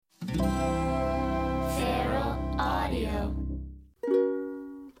Audio.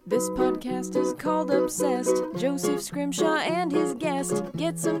 This podcast is called Obsessed. Joseph Scrimshaw and his guest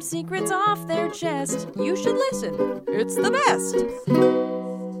get some secrets off their chest. You should listen. It's the best.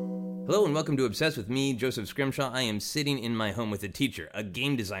 Hello and welcome to Obsessed with me, Joseph Scrimshaw. I am sitting in my home with a teacher, a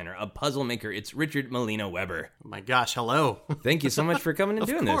game designer, a puzzle maker. It's Richard Molina Weber. Oh my gosh, hello. Thank you so much for coming and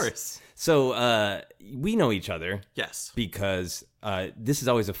doing this. Of course. So, we know each other. Yes. Because this is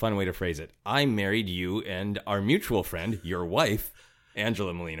always a fun way to phrase it. I married you and our mutual friend, your wife,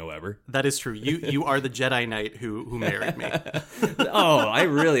 Angela Molina Weber. That is true. You are the Jedi Knight who married me. Oh, I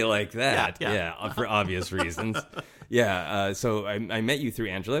really like that. Yeah. For obvious reasons. Yeah, so I met you through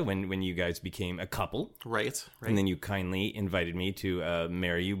Angela when you guys became a couple. Right. And then you kindly invited me to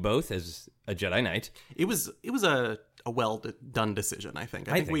marry you both as a Jedi Knight. It was a well done decision, I think.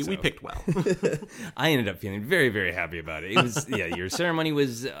 I think we picked well. I ended up feeling very, very happy about it. It was your ceremony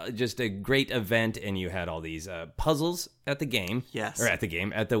was just a great event, and you had all these puzzles at the game. Yes. Or at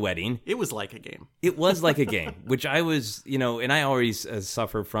the wedding. It was like a game. It was like a game, which I was, and I always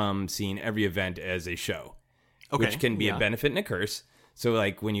suffer from seeing every event as a show. Okay, which can be a benefit and a curse. So,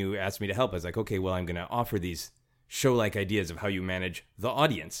 like, when you asked me to help, I was like, okay, well, I'm going to offer these show-like ideas of how you manage the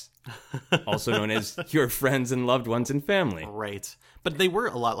audience, also known as your friends and loved ones and family. Right. But they were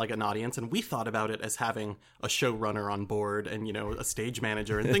a lot like an audience, and we thought about it as having a showrunner on board and, a stage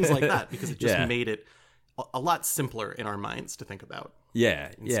manager and things like that, because it just made it a lot simpler in our minds to think about.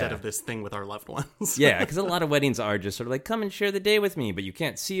 Instead of this thing with our loved ones. Yeah, because a lot of weddings are just sort of like, come and share the day with me, but you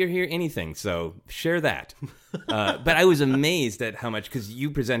can't see or hear anything, so share that. But I was amazed at how much, because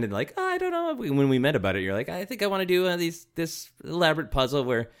you presented like, I don't know, when we met about it, you're like, I think I want to do this elaborate puzzle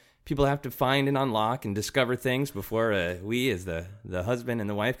where people have to find and unlock and discover things before we, as the husband and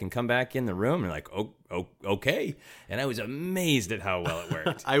the wife, can come back in the room. And like, okay. And I was amazed at how well it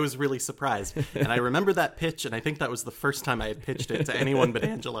worked. I was really surprised. And I remember that pitch, and I think that was the first time I had pitched it to anyone but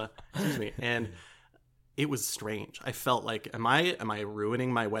Angela. Excuse me. And it was strange. I felt like, am I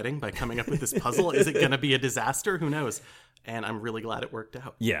ruining my wedding by coming up with this puzzle? Is it going to be a disaster? Who knows? And I'm really glad it worked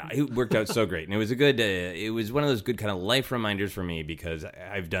out. Yeah, it worked out so great. And it was it was one of those good kind of life reminders for me, because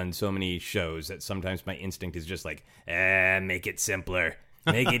I've done so many shows that sometimes my instinct is just like, make it simpler.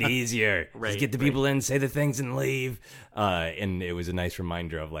 Make it easier. Just get the people in, say the things, and leave. And it was a nice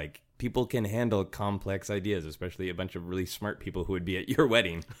reminder of like, people can handle complex ideas, especially a bunch of really smart people who would be at your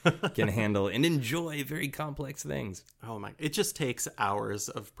wedding can handle and enjoy very complex things. Oh my, it just takes hours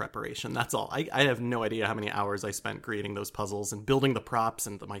of preparation. That's all. I have no idea how many hours I spent creating those puzzles and building the props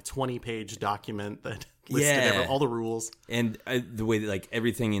and my 20-page document that listed all the rules. And the way that like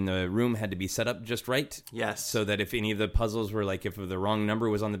everything in the room had to be set up just right. Yes. So that if any of the puzzles were like, if the wrong number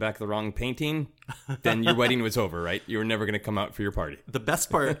was on the back of the wrong painting, then your wedding was over, right? You were never going to come out for your party. The best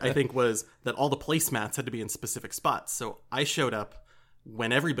part, I think, was that all the placemats had to be in specific spots. So I showed up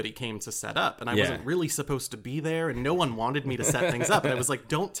when everybody came to set up, and I wasn't really supposed to be there, and no one wanted me to set things up. And I was like,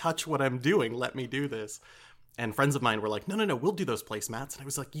 don't touch what I'm doing. Let me do this. And friends of mine were like, no, we'll do those placemats. And I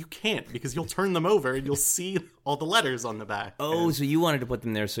was like, you can't, because you'll turn them over and you'll see all the letters on the back. Oh, so you wanted to put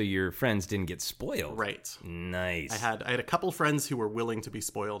them there so your friends didn't get spoiled. Right. Nice. I had a couple friends who were willing to be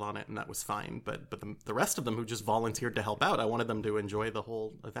spoiled on it, and that was fine. But the rest of them who just volunteered to help out, I wanted them to enjoy the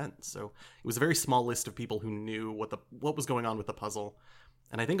whole event. So it was a very small list of people who knew what was going on with the puzzle.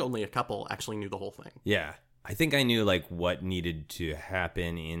 And I think only a couple actually knew the whole thing. Yeah. I think I knew like what needed to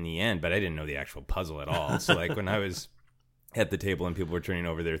happen in the end, but I didn't know the actual puzzle at all. So like when I was at the table and people were turning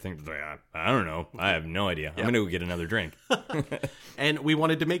over their things, like, I don't know. I have no idea. Yep. I'm going to go get another drink. And we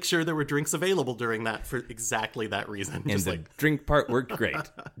wanted to make sure there were drinks available during that for exactly that reason. And the drink part worked great,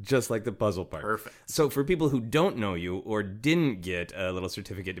 just like the puzzle part. Perfect. So for people who don't know you or didn't get a little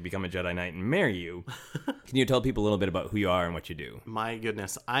certificate to become a Jedi Knight and marry you, can you tell people a little bit about who you are and what you do? My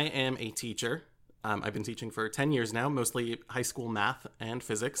goodness. I am a teacher. I've been teaching for 10 years now, mostly high school math and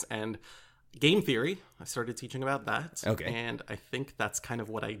physics and game theory. I started teaching about that. Okay. And I think that's kind of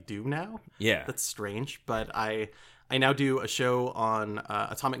what I do now. Yeah. That's strange, but I now do a show on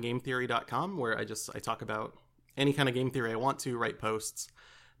atomicgametheory.com where I talk about any kind of game theory I want to, write posts,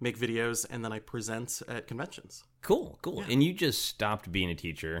 make videos, and then I present at conventions. Cool. Yeah. And you just stopped being a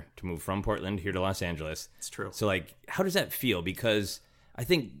teacher to move from Portland here to Los Angeles. It's true. So like, how does that feel? Because I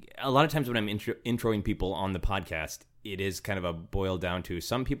think a lot of times when I'm introing people on the podcast, it is kind of a boil down to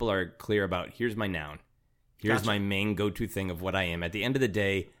some people are clear about, here's my noun. Here's my main go-to thing of what I am. At the end of the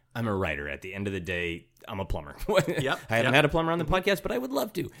day, I'm a writer. At the end of the day, I'm a plumber. Yep. I haven't had a plumber on the podcast, but I would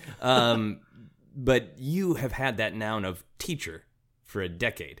love to. But you have had that noun of teacher for a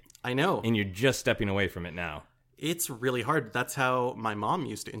decade. I know. And you're just stepping away from it now. It's really hard. That's how my mom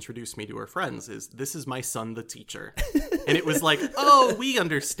used to introduce me to her friends, is this is my son, the teacher. And it was like, oh, we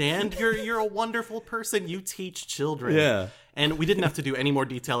understand. You're a wonderful person. You teach children. Yeah. And we didn't have to do any more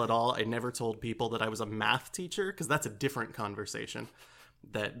detail at all. I never told people that I was a math teacher, because that's a different conversation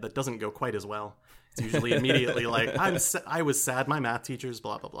that doesn't go quite as well. It's usually immediately like, I was sad, my math teacher's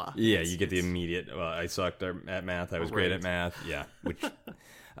blah, blah, blah. Yeah, you get the immediate, well, I sucked at math, I was great at math. Yeah, which...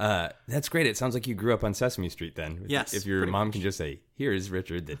 that's great. It sounds like you grew up on Sesame Street then. Yes. If your mom can just say, here's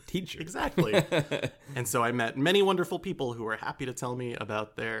Richard, the teacher. Exactly. And so I met many wonderful people who were happy to tell me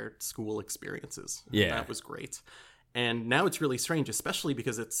about their school experiences. Yeah. That was great. And now it's really strange, especially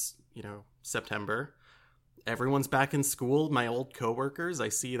because it's, September. Everyone's back in school. My old coworkers, I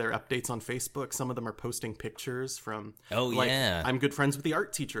see their updates on Facebook. Some of them are posting pictures from... yeah. I'm good friends with the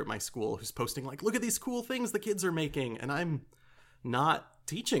art teacher at my school who's posting look at these cool things the kids are making. And I'm not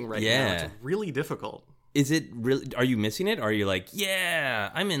teaching right now. It's really difficult. Is it really? Are you missing it? Are you like, yeah,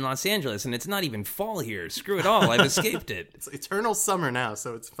 I'm in Los Angeles and it's not even fall here. Screw it all. I've escaped it. It's eternal summer now,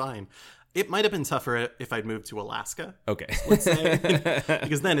 so it's fine. It might have been tougher if I'd moved to Alaska. Okay. Let's say.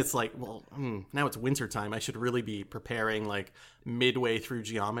 Because then it's like, well, now it's wintertime. I should really be preparing midway through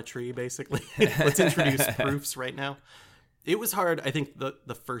geometry, basically. Let's introduce proofs right now. It was hard, I think,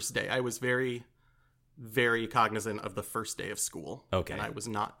 the first day. I was very... very cognizant of the first day of school. Okay. And I was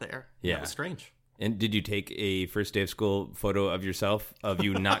not there. Yeah. That was strange. And did you take a first day of school photo of yourself, of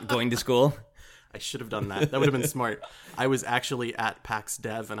you not going to school? I should have done that. That would have been smart. I was actually at PAX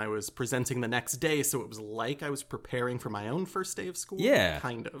Dev and I was presenting the next day, so it was like I was preparing for my own first day of school. Yeah.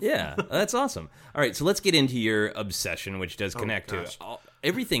 Kind of. Yeah. That's awesome. All right, so let's get into your obsession, which does connect to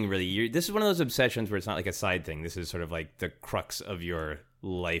everything, really. This is one of those obsessions where it's not like a side thing. This is sort of like the crux of your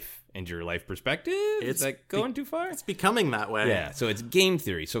life and your life perspective. Is that going too far? It's becoming that way. Yeah, so it's game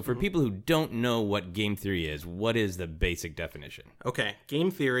theory. So for people who don't know what game theory is, what is the basic definition? Okay, game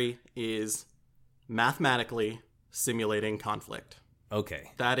theory is mathematically simulating conflict.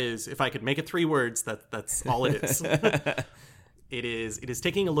 Okay. That is, if I could make it 3 words, that's all it is. It is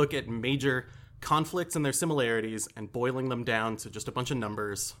taking a look at major conflicts and their similarities and boiling them down to just a bunch of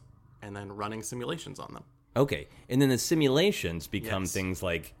numbers and then running simulations on them. Okay, and then the simulations become things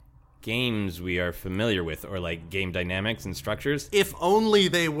like games we are familiar with, or like game dynamics and structures. If only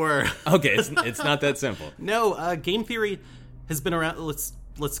they were. Okay, it's not that simple. No, game theory has been around.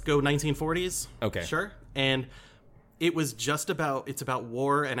 Let's go 1940s. Okay, sure. And it was just it's about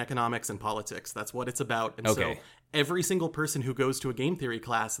war and economics and politics. That's what it's about. And so every single person who goes to a game theory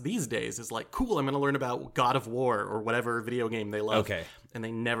class these days is like, cool, I'm going to learn about God of War or whatever video game they love. Okay, and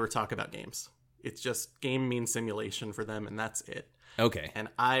they never talk about games. It's just game means simulation for them, and that's it. Okay. And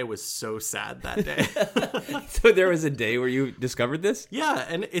I was so sad that day. So there was a day where you discovered this? Yeah,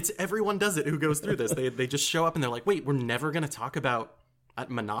 and everyone does it who goes through this. They just show up and they're like, wait, we're never going to talk about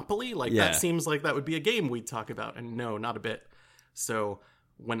Monopoly? That seems like that would be a game we'd talk about. And no, not a bit. So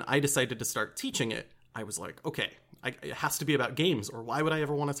when I decided to start teaching it, I was like, okay, it has to be about games, or why would I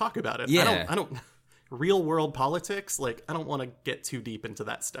ever want to talk about it? Yeah. I don't real world politics, I don't want to get too deep into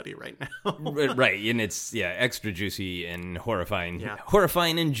that study right now. Right, and it's extra juicy and horrifying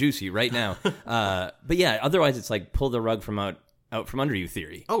and juicy right now. But yeah, otherwise it's like pull the rug from out from under you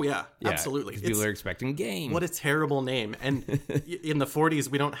theory. Oh yeah, absolutely. People are expecting game. What a terrible name. And in the 40s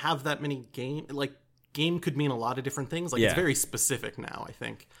we don't have that many game could mean a lot of different things. It's very specific now, I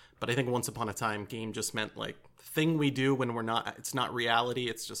think. But I think once upon a time game just meant thing we do when it's not reality,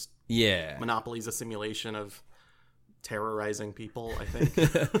 it's just Monopoly's a simulation of terrorizing people, I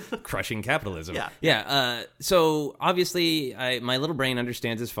think. Crushing capitalism. Yeah. So obviously my little brain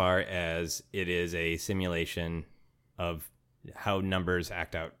understands as far as it is a simulation of how numbers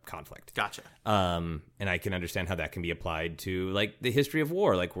act out conflict. Gotcha. And I can understand how that can be applied to the history of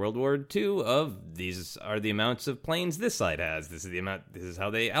war, like World War II, of these are the amounts of planes this side has. This is the amount. This is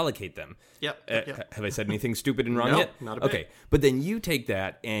how they allocate them. Yep. Have I said anything stupid and wrong yet? Not a bit. Okay, but then you take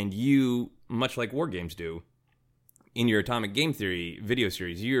that and you, much like war games do, in your Atomic Game Theory video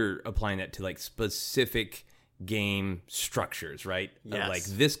series, you're applying that to specific game structures, right? Yes.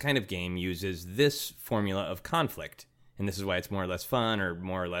 This kind of game uses this formula of conflict. And this is why it's more or less fun or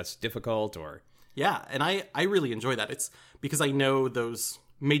more or less difficult or... Yeah, and I really enjoy that. It's because I know those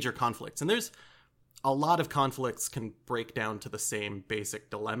major conflicts. And there's a lot of conflicts can break down to the same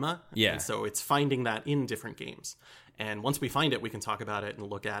basic dilemma. Yeah. And so it's finding that in different games. And once we find it, we can talk about it and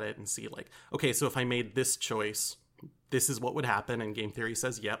look at it and see okay, so if I made this choice, this is what would happen. And game theory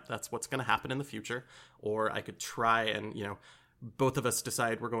says, yep, that's what's going to happen in the future. Or I could try and, both of us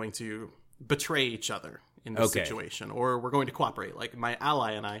decide we're going to betray each other in this situation, or we're going to cooperate. My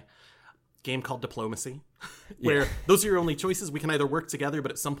ally and I, game called Diplomacy. where those are your only choices. We can either work together,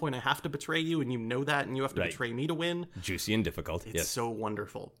 but at some point I have to betray you, and you know that, and you have to betray me to win. Juicy and difficult. It's so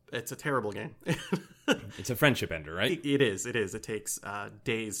wonderful. It's a terrible game. It's a friendship ender, right? It is. It takes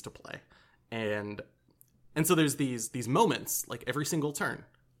days to play. And so there's these moments, like every single turn.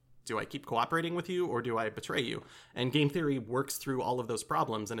 Do I keep cooperating with you or do I betray you? And game theory works through all of those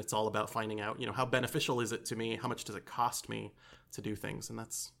problems, and it's all about finding out, how beneficial is it to me? How much does it cost me to do things? And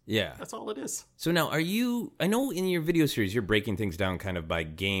that's all it is. So now I know in your video series you're breaking things down kind of by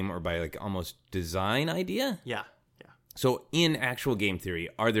game or by like almost design idea? Yeah. So in actual game theory,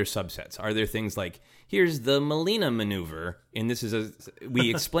 are there subsets? Are there things like, here's the Molina maneuver, and we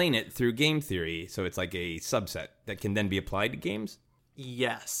explain it through game theory, so it's like a subset that can then be applied to games?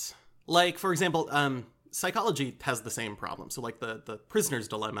 Yes. Like, for example, psychology has the same problem. So, like, the prisoner's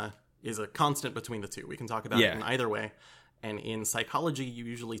dilemma is a constant between the two. We can talk about it in either way. And in psychology, you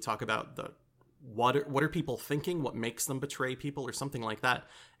usually talk about what are people thinking, what makes them betray people, or something like that.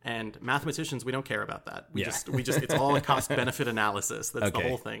 And mathematicians, we don't care about that. We just it's all a cost-benefit analysis. That's the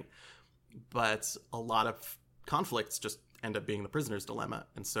whole thing. But a lot of conflicts just end up being the prisoner's dilemma.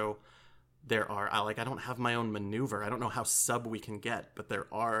 And so I don't have my own maneuver. I don't know how sub we can get, but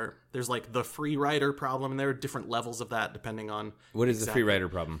there's like the free rider problem, and there are different levels of that depending on what is the free rider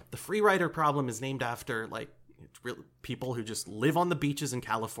problem. The free rider problem is named after like people who just live on the beaches in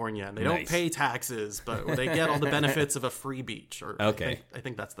California, and they don't pay taxes, but they get all the benefits of a free beach. Or I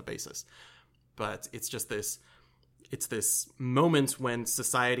think that's the basis. But it's just this moment when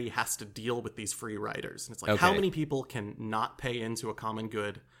society has to deal with these free riders, and it's like how many people can not pay into a common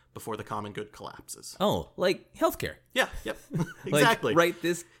good before the common good collapses. Oh, like healthcare. Yeah, yep. Exactly. Like right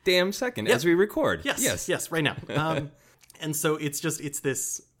this damn second as we record. Yes, right now. And so it's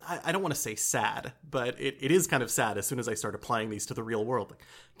this, I don't want to say sad, but it is kind of sad as soon as I start applying these to the real world. Like,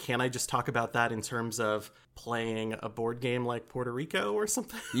 can I just talk about that in terms of playing a board game like Puerto Rico or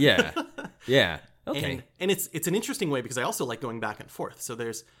something? Yeah. Okay. And it's an interesting way because I also like going back and forth. So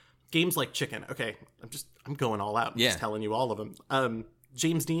there's games like Chicken. Okay, I'm going all out. I'm just telling you all of them.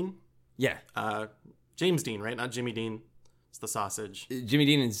 James Dean? Yeah. James Dean, right? Not Jimmy Dean. It's the sausage. Jimmy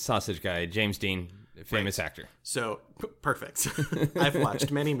Dean is the sausage guy. James Dean, famous actor. So, perfect. I've watched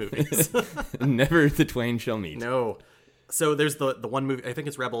many movies. Never the twain shall meet. No. So there's the one movie, I think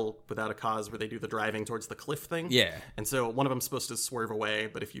it's Rebel Without a Cause, where they do the driving towards the cliff thing. Yeah. And so one of them's supposed to swerve away,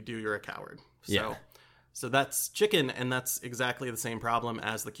 but if you do, you're a coward. So that's Chicken, and that's exactly the same problem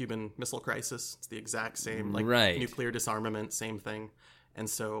as the Cuban Missile Crisis. It's the exact same, nuclear disarmament, same thing. And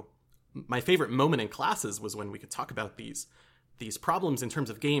so my favorite moment in classes was when we could talk about these problems in terms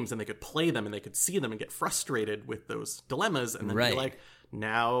of games, and they could play them, and they could see them and get frustrated with those dilemmas, and then be like,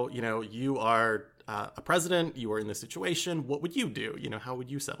 now, you are a president, you are in this situation, what would you do? How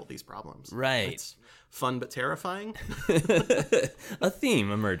would you settle these problems? Right. It's fun but terrifying. A theme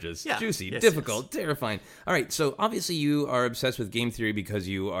emerges. Yeah. Juicy, Yes, difficult, terrifying. All right, so obviously you are obsessed with game theory because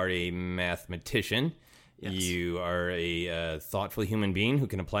you are a mathematician. Yes. You are a thoughtful human being who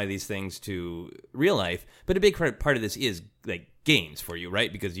can apply these things to real life. But a big part of this is like games for you,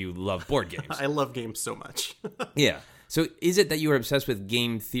 right? Because you love board games. I love games so much. Yeah. So is it that you are obsessed with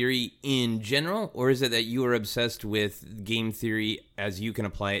game theory in general, or is it that you are obsessed with game theory as you can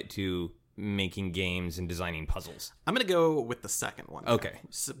apply it to making games and designing puzzles? I'm going to go with the second one. Okay.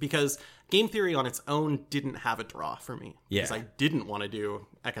 Because game theory on its own didn't have a draw for me. Yeah. Because I didn't want to do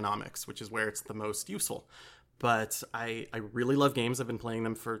economics, which is where it's the most useful. But I really love games. I've been playing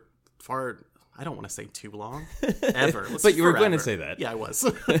them for I don't want to say too long. Ever. But you were going to say that. Yeah, I was.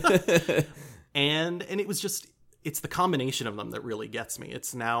 And it was just... It's the combination of them that really gets me.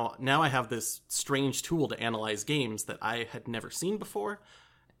 It's now I have this strange tool to analyze games that I had never seen before,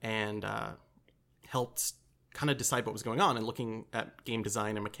 and helped kind of decide what was going on. And looking at game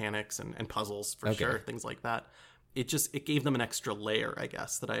design and mechanics and puzzles for sure, things like that. It gave them an extra layer, I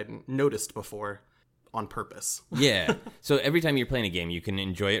guess, that I hadn't noticed before on purpose. Yeah. So every time you're playing a game, you can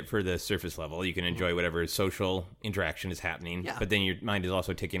enjoy it for the surface level. You can enjoy whatever social interaction is happening. Yeah. But then your mind is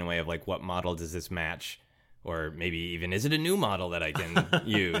also ticking away of like, what model does this match? Or maybe even, is it a new model that I can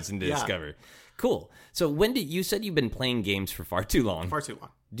use and discover? Cool. So you said you've been playing games for far too long. Far too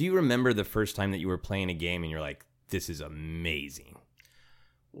long. Do you remember the first time that you were playing a game and you're like, this is amazing?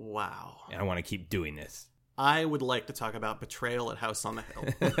 Wow. And I want to keep doing this. I would like to talk about Betrayal at House on the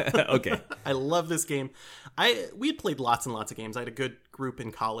Hill. Okay. I love this game. We had played lots and lots of games. I had a good group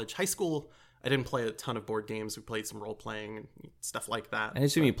in college. High school, I didn't play a ton of board games. We played some role-playing and stuff like that. I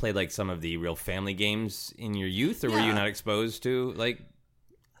assume you played like some of the real family games in your youth, or were you not exposed to like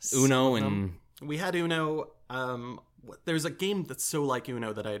Uno and... We had Uno. there's a game that's so like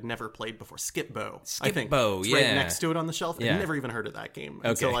Uno that I had never played before. Skip-Bo. Skip-Bo, it's yeah. right next to it on the shelf. Yeah. I never even heard of that game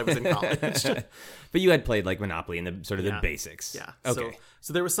until I was in college. But you had played like Monopoly and the sort of the basics. Yeah. Okay.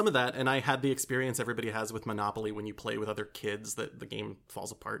 So there was some of that, and I had the experience everybody has with Monopoly when you play with other kids that the game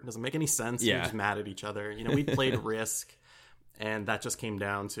falls apart. It doesn't make any sense. Yeah. You're just mad at each other. We played Risk, and that just came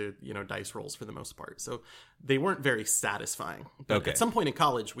down to, dice rolls for the most part. So they weren't very satisfying. But at some point in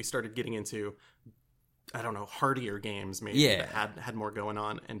college, we started getting into, I don't know, hardier games maybe that had more going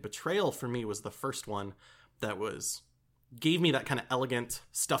on. And Betrayal for me was the first one that gave me that kind of elegant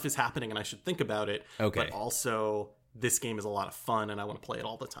stuff is happening and I should think about it. Okay. But also this game is a lot of fun and I want to play it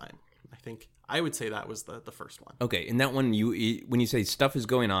all the time. I would say that was the first one. Okay. And that one, when you say stuff is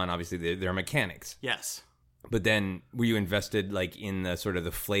going on, obviously there are mechanics. Yes. But then were you invested like in the sort of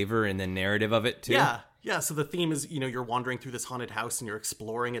the flavor and the narrative of it too? Yeah, so the theme is, you're wandering through this haunted house and you're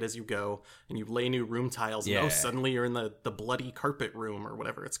exploring it as you go, and you lay new room tiles, and suddenly you're in the bloody carpet room or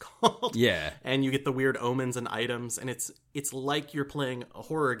whatever it's called. Yeah. And you get the weird omens and items, and it's like you're playing a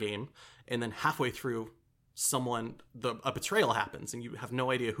horror game, and then halfway through, a betrayal happens, and you have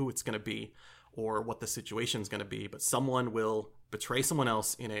no idea who it's going to be or what the situation's going to be, but someone will betray someone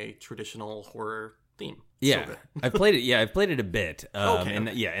else in a traditional horror theme. Yeah, So I've played it. Yeah, I've played it a bit. Okay.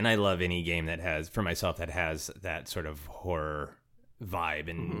 And I love any game that has that sort of horror vibe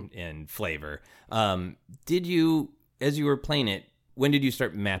and flavor. Did you, as you were playing it, when did you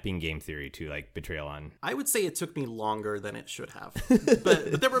start mapping game theory to like Betrayal on? I would say it took me longer than it should have.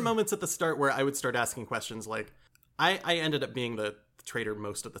 but there were moments at the start where I would start asking questions like, I ended up being the traitor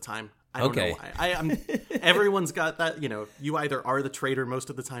most of the time. I don't know why. Everyone's got that, you either are the traitor most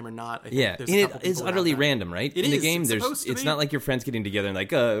of the time or not. It's utterly random, right? In the game, it's not like your friends getting together and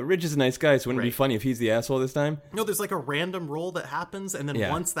like, Rich is a nice guy, so wouldn't it be funny if he's the asshole this time? No, there's like a random roll that happens, and then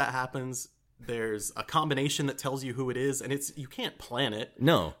once that happens, there's a combination that tells you who it is, and you can't plan it.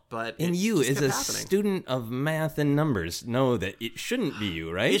 No. But you, as a happening. Student of math and numbers, know that it shouldn't be you,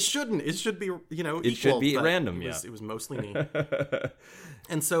 right? It shouldn't. It should be, equal. It should be random, It was mostly me.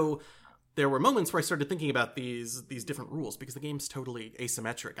 And so there were moments where I started thinking about these different rules because the game's totally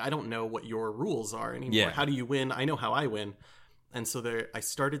asymmetric. I don't know what your rules are anymore. Yeah. How do you win? I know how I win. And so I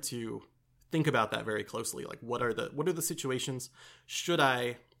started to think about that very closely. Like, what are the situations? Should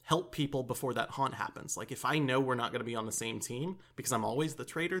I help people before that haunt happens? Like, if I know we're not going to be on the same team because I'm always the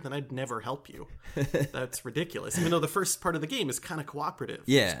traitor, then I'd never help you. That's ridiculous. Even though the first part of the game is kind of cooperative.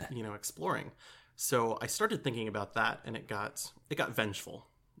 Yeah. Just, exploring. So I started thinking about that, and it got vengeful.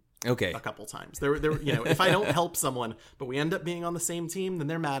 Okay. A couple times. There, if I don't help someone, but we end up being on the same team, then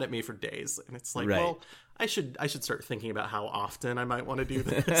they're mad at me for days, and it's like, well, I should start thinking about how often I might want to do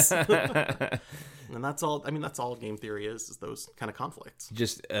this. And that's all. I mean, that's all game theory is those kind of conflicts.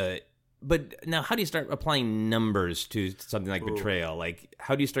 Just, but now, how do you start applying numbers to something like Betrayal? Like,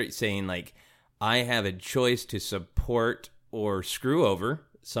 how do you start saying like, I have a choice to support or screw over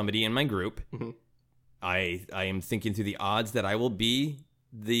somebody in my group? Mm-hmm. I am thinking through the odds that I will be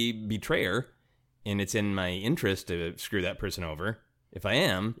the betrayer, and it's in my interest to screw that person over. If I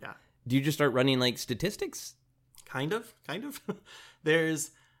am, do you just start running like statistics? Kind of. There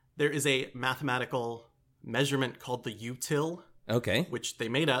is a mathematical measurement called the util. Okay. Which they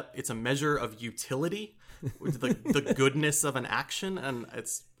made up. It's a measure of utility, the goodness of an action, and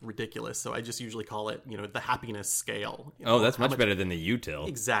it's ridiculous. So I just usually call it, the happiness scale. That's much better than the util.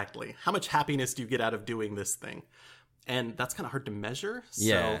 Exactly. How much happiness do you get out of doing this thing? And that's kind of hard to measure.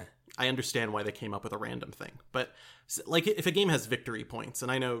 So I understand why they came up with a random thing. But like if a game has victory points,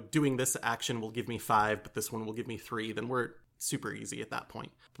 and I know doing this action will give me 5, but this one will give me 3, then we're super easy at that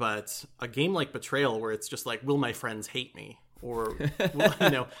point. But a game like Betrayal, where it's just like, will my friends hate me? Or,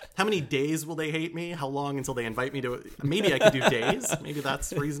 how many days will they hate me? How long until they invite me to maybe I could do days. Maybe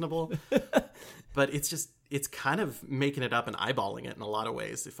that's reasonable. But it's kind of making it up and eyeballing it in a lot of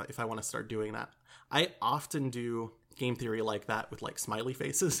ways if I want to start doing that. I often do game theory like that with like smiley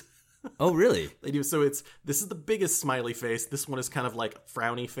faces. Oh, really? They do. So this is the biggest smiley face. This one is kind of like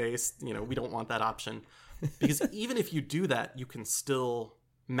frowny face. We don't want that option. Because even if you do that, you can still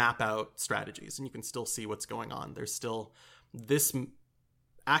map out strategies and you can still see what's going on. There's still this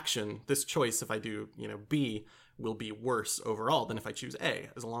action, this choice, if I do, B, will be worse overall than if I choose A,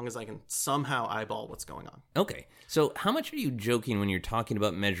 as long as I can somehow eyeball what's going on. Okay. So how much are you joking when you're talking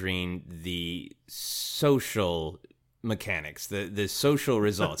about measuring the social mechanics, the social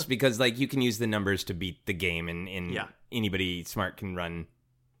results? Because like you can use the numbers to beat the game and anybody smart can run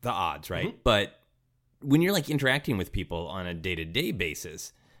the odds, right? Mm-hmm. But when you're like interacting with people on a day-to-day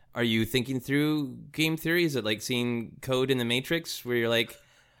basis, are you thinking through game theory? Is it like seeing code in the Matrix where you're like,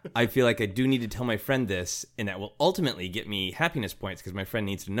 I feel like I do need to tell my friend this, and that will ultimately get me happiness points because my friend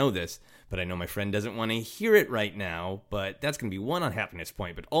needs to know this. But I know my friend doesn't want to hear it right now, but that's going to be 1 unhappiness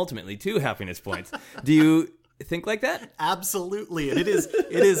point, but ultimately 2 happiness points. Do you think like that? Absolutely. And it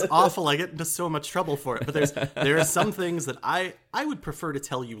is awful. I get into so much trouble for it. But there are some things that I would prefer to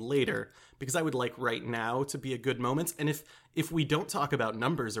tell you later because I would like right now to be a good moment. And if we don't talk about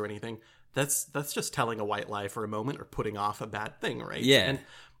numbers or anything, that's just telling a white lie for a moment or putting off a bad thing, right? Yeah.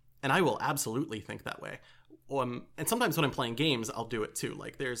 And I will absolutely think that way. And sometimes when I'm playing games, I'll do it too.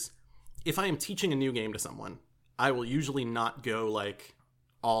 Like if I am teaching a new game to someone, I will usually not go like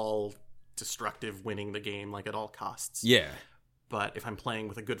all destructive, winning the game like at all costs. Yeah. But if I'm playing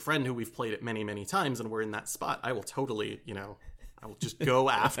with a good friend who we've played it many, many times and we're in that spot, I will totally, I will just go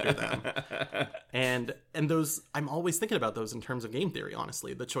after them. And those, I'm always thinking about those in terms of game theory,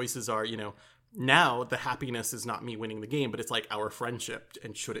 honestly. The choices are, now the happiness is not me winning the game, but it's like our friendship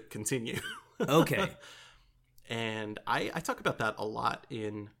and should it continue. Okay. And I talk about that a lot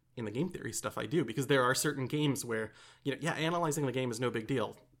in the game theory stuff I do, because there are certain games where, analyzing the game is no big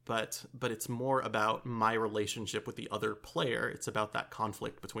deal. But it's more about my relationship with the other player. It's about that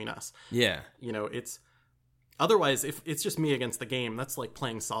conflict between us. Yeah. It's otherwise, if it's just me against the game, that's like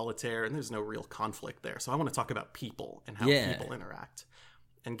playing solitaire and there's no real conflict there. So I want to talk about people and how people interact.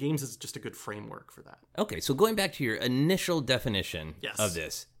 And games is just a good framework for that. Okay, so going back to your initial definition of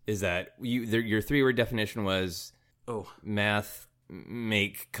this, is that your 3-word definition was math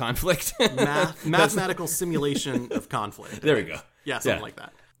make conflict? Mathematical simulation of conflict. There we go. Yeah, something like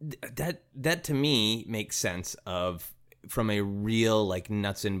that. That to me makes sense from a real like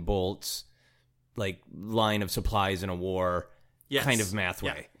nuts and bolts like line of supplies in a war kind of math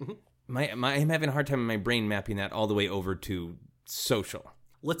way. Yeah. Mm-hmm. I'm having a hard time in my brain mapping that all the way over to social.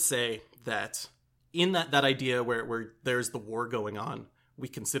 Let's say that in that idea where there's the war going on, we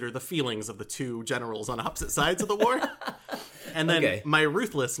consider the feelings of the 2 generals on opposite sides of the war. And then my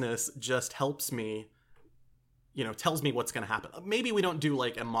ruthlessness just helps me, tells me what's going to happen. Maybe we don't do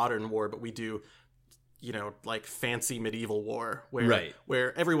like a modern war, but we do, like fancy medieval war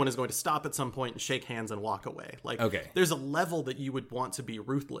where everyone is going to stop at some point and shake hands and walk away. Like there's a level that you would want to be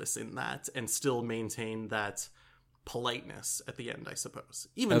ruthless in that and still maintain that politeness at the end, I suppose.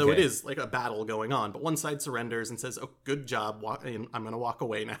 Even though it is like a battle going on, but one side surrenders and says, "Oh, good job. I'm going to walk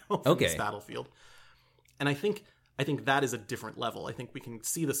away now from this battlefield." And I think that is a different level. I think we can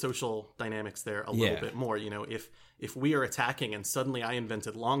see the social dynamics there a little bit more. If we are attacking and suddenly I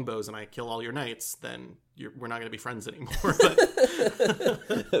invented longbows and I kill all your knights, then we're not going to be friends anymore.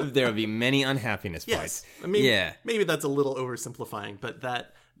 But there will be many unhappiness points. Yes. Maybe that's a little oversimplifying,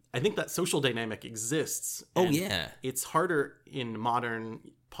 but I think that social dynamic exists. It's harder in modern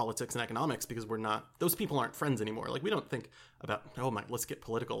politics and economics because those people aren't friends anymore. Like we don't think about, let's get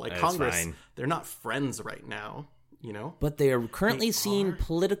political. Like that's Congress, fine. They're not friends right now. But they are currently seeing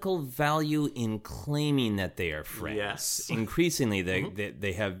political value in claiming that they are friends. Yes. Increasingly,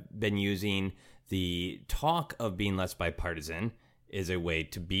 they have been using the talk of being less bipartisan as a way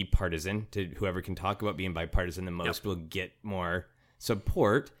to be partisan. To whoever can talk about being bipartisan the most will get more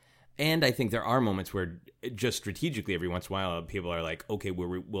support. And I think there are moments where just strategically every once in a while people are like, okay,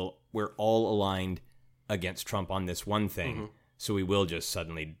 we're all aligned against Trump on this one thing, so we will just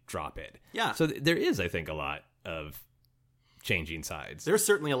suddenly drop it. Yeah. So there is, I think, a lot of changing sides. There's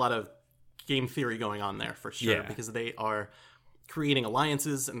certainly a lot of game theory going on there for sure, because they are creating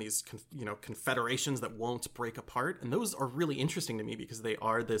alliances and these confederations that won't break apart, and those are really interesting to me because they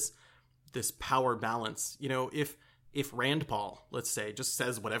are this power balance. If Rand Paul, let's say, just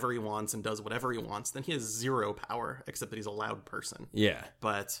says whatever he wants and does whatever he wants, then he has zero power except that he's a loud person. Yeah.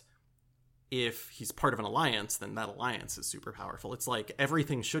 But if he's part of an alliance, then that alliance is super powerful. It's like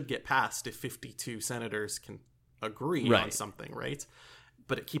everything should get passed if 52 senators can agree on something, right?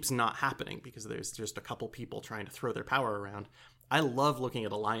 But it keeps not happening because there's just a couple people trying to throw their power around. I love looking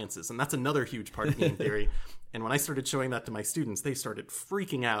at alliances, and that's another huge part of game theory. And when I started showing that to my students, they started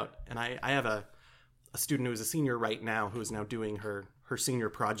freaking out. And I have a student who is a senior right now who is now doing her senior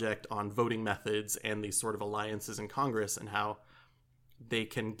project on voting methods and these sort of alliances in Congress and how they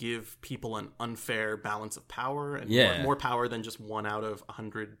can give people an unfair balance of power and more power than just 1 out of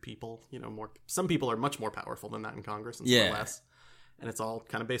 100 people. Some people are much more powerful than that in Congress and some less. And it's all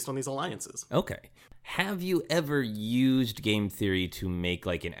kind of based on these alliances. Okay. Have you ever used game theory to make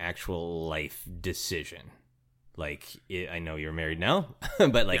like an actual life decision? Like, I know you're married now,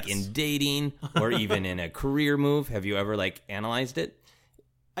 but like in dating or even in a career move, have you ever like analyzed it?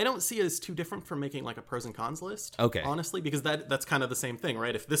 I don't see it as too different from making like a pros and cons list. Okay. Honestly, because that's kind of the same thing,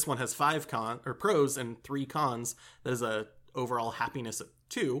 right? If this one has 5 pros and 3 cons, that is a overall happiness at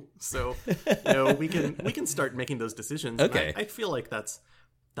 2. So, we can start making those decisions. Okay. I feel like that's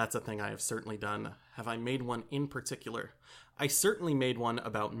a thing I have certainly done. Have I made one in particular? I certainly made one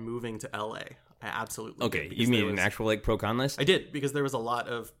about moving to LA. I absolutely Okay, did, you mean an actual like pro con list? I did, because there was a lot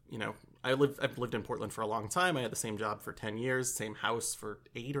of, I've lived in Portland for a long time. I had the same job for 10 years, same house for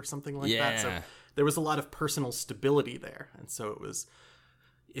 8 or something like that. So there was a lot of personal stability there. And so it was,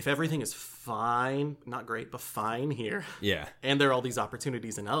 if everything is fine, not great, but fine here. Yeah. And there are all these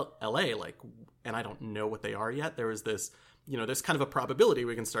opportunities in LA, and I don't know what they are yet. There is this, there's kind of a probability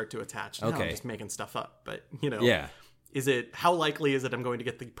we can start to attach. Now I'm just making stuff up. But, Yeah. How likely is it I'm going to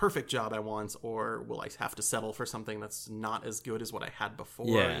get the perfect job I want, or will I have to settle for something that's not as good as what I had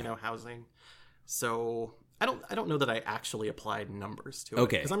before, housing? So I don't know that I actually applied numbers to it.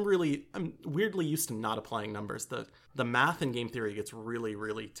 Okay. Because I'm weirdly used to not applying numbers. The math in game theory gets really,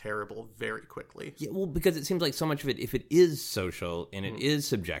 really terrible very quickly. Yeah, well, because it seems like so much of it, if it is social and it is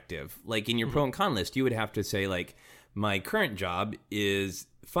subjective, like in your pro and con list, you would have to say, like, my current job is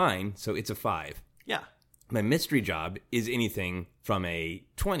fine, so it's a 5. Yeah. My mystery job is anything from a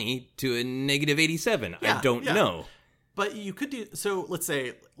 20 to a negative 87. I don't know. But you could do, so let's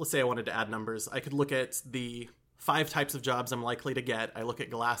say I wanted to add numbers. I could look at the 5 types of jobs I'm likely to get. I look at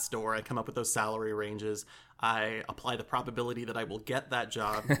Glassdoor. I come up with those salary ranges. I apply the probability that I will get that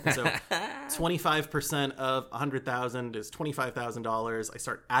job. And so 25% of 100,000 is $25,000. I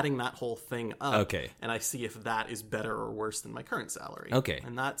start adding that whole thing up. Okay. And I see if that is better or worse than my current salary. Okay.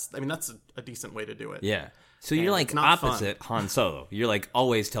 And that's a decent way to do it. Yeah. So you're like opposite Han Solo. You're like,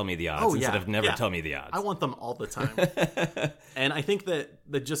 always tell me the odds instead of never tell me the odds. I want them all the time. And I think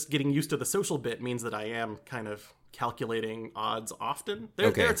that just getting used to the social bit means that I am kind of calculating odds often.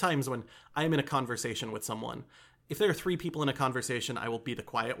 There are times when I am in a conversation with someone. If there are 3 people in a conversation, I will be the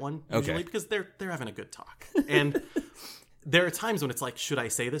quiet one usually because they're having a good talk. And there are times when it's like, should I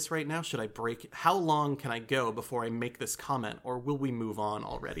say this right now? Should I break? How long can I go before I make this comment, or will we move on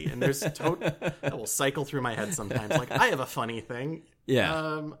already? And there's that will cycle through my head sometimes. Like, I have a funny thing.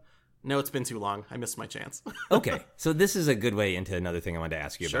 Yeah. No, it's been too long. I missed my chance. Okay, so this is a good way into another thing I wanted to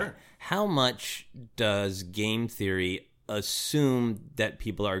ask you about. Sure. How much does game theory assume that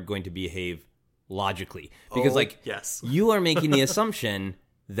people are going to behave logically? Because, yes, you are making the assumption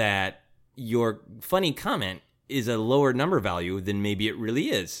that your funny comment is a lower number value than maybe it really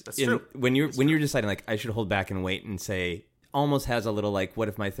is. That's true. When you're deciding, like, I should hold back and wait and say, almost has a little, like, what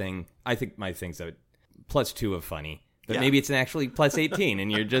if I think my thing's a +2 of funny, but maybe it's an actually +18 and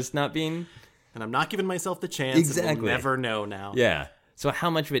you're just not being... And I'm not giving myself the chance. Exactly. And we'll never know now. Yeah. So how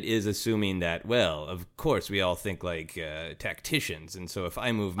much of it is assuming that, well, of course we all think like tacticians, and so if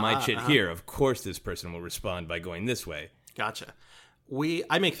I move my chit here, of course this person will respond by going this way. Gotcha.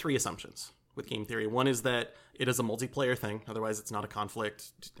 I make 3 assumptions with game theory. One is that it is a multiplayer thing. Otherwise, it's not a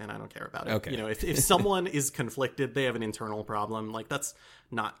conflict, and I don't care about it. Okay. If someone is conflicted, they have an internal problem. Like, that's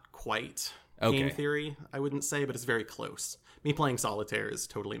not quite game theory, I wouldn't say, but it's very close. Me playing solitaire is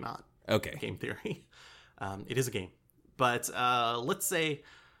totally not game theory. It is a game. But let's say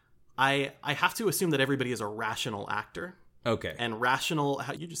I have to assume that everybody is a rational actor. Okay. And rational,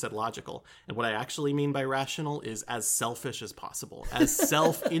 you just said logical. And what I actually mean by rational is as selfish as possible, as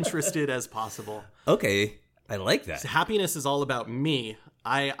self-interested as possible. Okay. I like that. So happiness is all about me.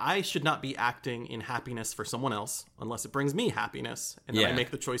 I should not be acting in happiness for someone else unless it brings me happiness. And then I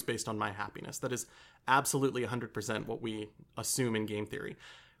make the choice based on my happiness. That is absolutely 100% what we assume in game theory.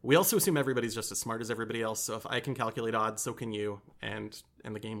 We also assume everybody's just as smart as everybody else. So if I can calculate odds, so can you. And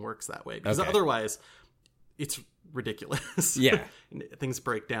the game works that way. Because otherwise, it's ridiculous. Yeah. Things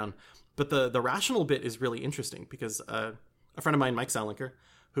break down. But the rational bit is really interesting because a friend of mine, Mike Salenker,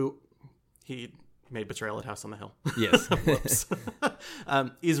 who he made Betrayal at House on the Hill. Yes. Whoops.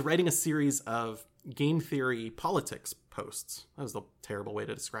 Is writing a series of game theory politics posts. That was the terrible way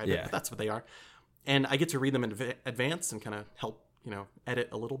to describe it, but that's what they are. And I get to read them in advance and kind of help, edit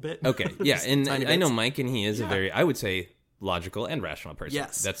a little bit. Okay. Yeah. And I know Mike, and he is a very, I would say, logical and rational person.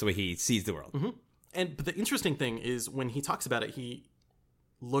 Yes. That's the way he sees the world. Mm-hmm. But the interesting thing is when he talks about it, he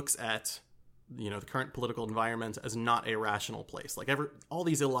looks at, the current political environment as not a rational place. Like all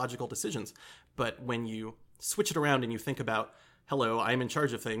these illogical decisions. But when you switch it around and you think about, hello, I'm in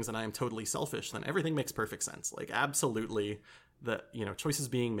charge of things and I am totally selfish, then everything makes perfect sense. Like absolutely the, choices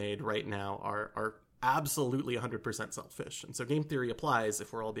being made right now are absolutely 100% selfish. And so game theory applies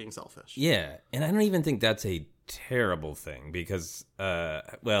if we're all being selfish. Yeah. And I don't even think that's a terrible thing because,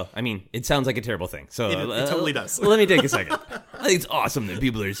 it sounds like a terrible thing. So it totally does. Let me take a second. I think it's awesome that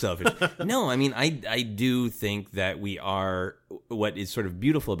people are selfish. No, I do think that we are, what is sort of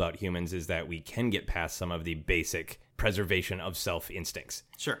beautiful about humans is that we can get past some of the basic preservation of self instincts.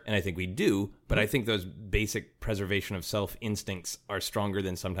 Sure. And I think we do, but I think those basic preservation of self instincts are stronger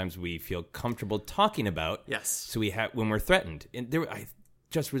than sometimes we feel comfortable talking about. Yes. So we have when we're threatened. And I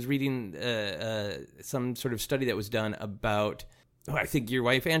just was reading some sort of study that was done about. I think your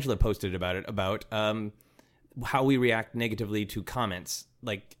wife Angela posted about it, about how we react negatively to comments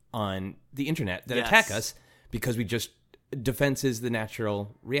like on the internet that attack us because we just. Defense is the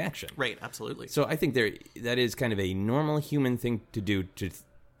natural reaction. Right, absolutely. So I think that is kind of a normal human thing to do, to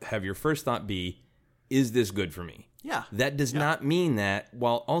have your first thought be, is this good for me? Yeah. That does not mean that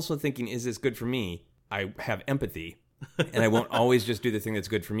while also thinking, is this good for me, I have empathy and I won't always just do the thing that's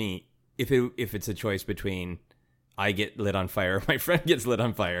good for me. If it's a choice between I get lit on fire or my friend gets lit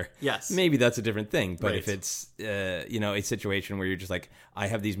on fire, yes, maybe that's a different thing. But right. if it's a situation where you're just like, I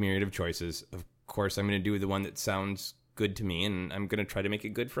have these myriad of choices, of course I'm going to do the one that sounds good to me, and I'm going to try to make it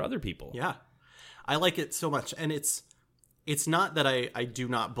good for other people. Yeah. I like it so much. And it's not that I do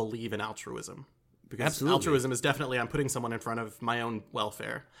not believe in altruism. Because Absolutely. Altruism is definitely, I'm putting someone in front of my own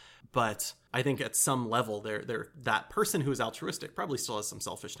welfare. But I think at some level, that person who is altruistic probably still has some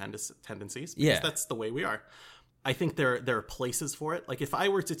selfish tendencies. Because that's the way we are. I think there are places for it. Like if I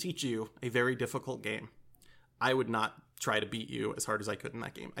were to teach you a very difficult game, I would not try to beat you as hard as I could in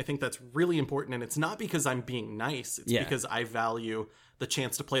that game. I think that's really important, and it's not because I'm being nice. It's because I value the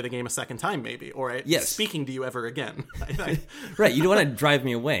chance to play the game a second time, maybe, or speaking to you ever again. Right, you don't want to drive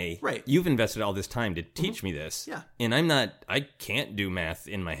me away. Right. You've invested all this time to teach me this. Yeah. And I can't do math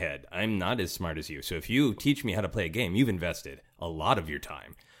in my head. I'm not as smart as you. So if you teach me how to play a game, you've invested a lot of your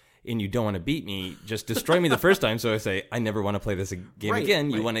time. And you don't want to beat me, just destroy me the first time. So I say, I never want to play this game again.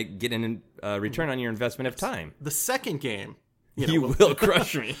 You want to get in return on your investment of time. The second game, you will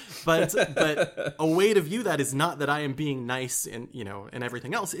crush me. But a way to view that is not that I am being nice and and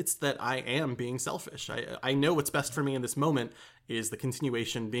everything else. It's that I am being selfish. I know what's best for me in this moment is the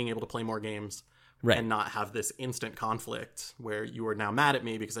continuation, being able to play more games, right, and not have this instant conflict where you are now mad at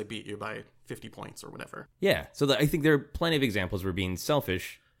me because I beat you by 50 points or whatever. Yeah. So I think there are plenty of examples where being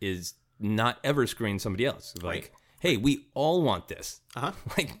selfish is not ever screwing somebody else. Like, right. Hey, we all want this.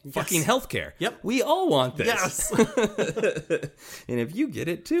 Like fucking healthcare. Yep. We all want this. Yes. And if you get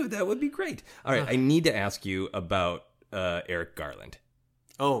it too, that would be great. All right. I need to ask you about Eric Garland.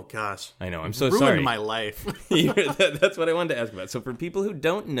 Oh, gosh. I know. I'm so Ruined sorry. my life. That's what I wanted to ask about. So for people who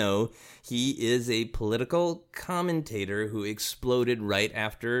don't know, he is a political commentator who exploded right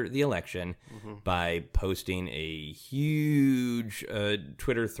after the election by posting a huge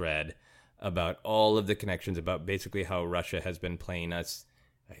Twitter thread about all of the connections, about basically how Russia has been playing us,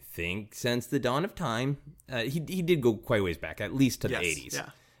 I think, since the dawn of time. He did go quite a ways back, at least to the 80s. Yeah.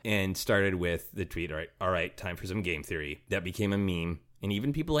 And started with the tweet, all right, time for some game theory. That became a meme. And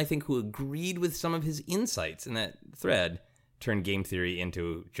even people, I think, who agreed with some of his insights in that thread turned game theory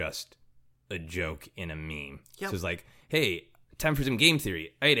into just a joke in a meme. Yep. So it's like, hey, time for some game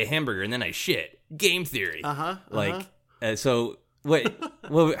theory. I ate a hamburger and then I shit. Game theory. So what?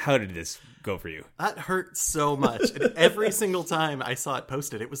 How did this go for you? That hurt so much. And every single time I saw it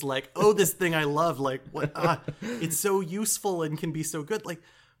posted, it was like, oh, this thing I love. Like, what? It's so useful and can be so good. Like,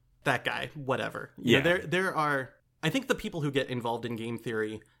 that guy, whatever. There are... I think the people who get involved in game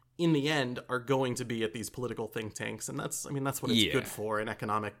theory in the end are going to be at these political think tanks. And that's what it's good for, and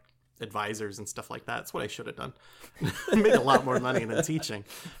economic advisors and stuff like that. That's what I should have done. I made a lot more money than teaching.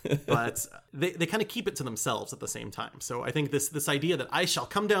 But they kind of keep it to themselves at the same time. So I think this idea that I shall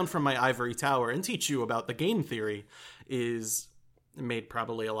come down from my ivory tower and teach you about the game theory made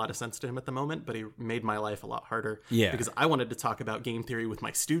probably a lot of sense to him at the moment, but he made my life a lot harder. Yeah. Because I wanted to talk about game theory with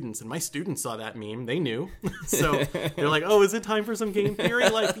my students, and my students saw that meme. They knew. So they're like, oh, is it time for some game theory?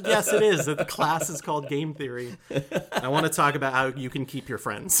 Like, yes, it is. The class is called game theory. I want to talk about how you can keep your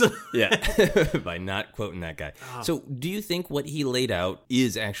friends. Yeah. By not quoting that guy. So do you think what he laid out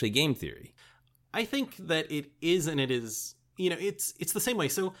is actually game theory? I think that it is, and it is, it's the same way.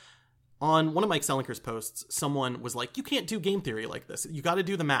 So on one of Mike Selinker's posts, someone was like, you can't do game theory like this. You got to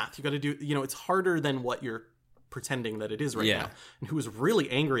do the math. You got to do, it's harder than what you're pretending that it is right now. And who was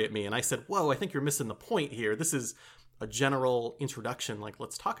really angry at me. And I said, whoa, I think you're missing the point here. This is a general introduction. Like,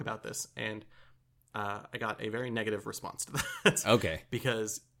 let's talk about this. And I got a very negative response to that. Okay.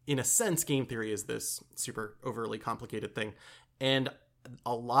 Because in a sense, game theory is this super overly complicated thing. And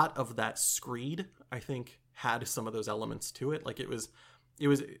a lot of that screed, I think, had some of those elements to it. Like it was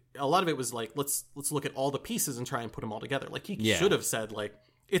a lot of it was like, let's look at all the pieces and try and put them all together. Like he should have said, like,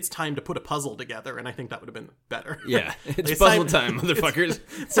 it's time to put a puzzle together, and I think that would have been better. Yeah, it's puzzle time, motherfuckers.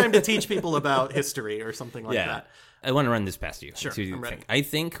 It's time to teach people about history or something like that. I want to run this past you. Sure, I'm ready. I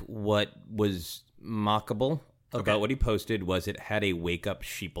think what was mockable about what he posted was it had a wake-up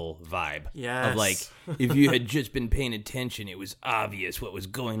sheeple vibe. Yes. Of like, if you had just been paying attention, it was obvious what was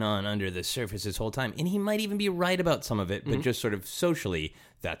going on under the surface this whole time. And he might even be right about some of it, but just sort of socially,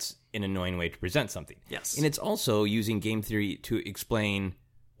 that's an annoying way to present something. Yes. And it's also using game theory to explain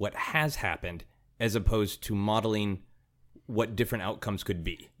what has happened as opposed to modeling what different outcomes could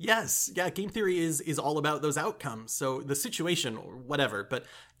be. Yes. Yeah, game theory is all about those outcomes. So the situation or whatever, but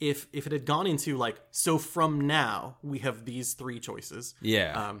if it had gone into like, so from now we have these three choices.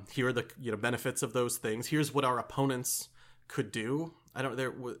 Yeah. Here are the benefits of those things. Here's what our opponents could do.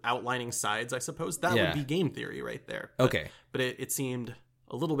 They're outlining sides, I suppose. That would be game theory right there. Okay. But it seemed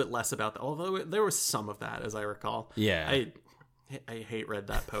a little bit less about that, although there was some of that, as I recall. Yeah. I hate read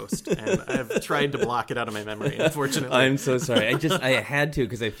that post, and I've tried to block it out of my memory, unfortunately. I'm so sorry. I had to,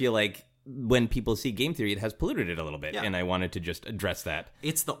 because I feel like when people see game theory, it has polluted it a little bit, and I wanted to just address that.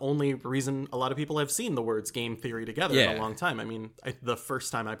 It's the only reason a lot of people have seen the words game theory together in a long time. I mean, the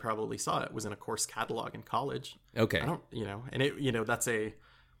first time I probably saw it was in a course catalog in college. Okay. And that's a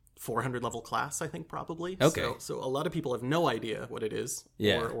 400 level class, I think, probably. Okay. So a lot of people have no idea what it is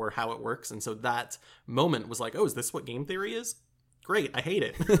or how it works. And so that moment was like, oh, is this what game theory is? Great, I hate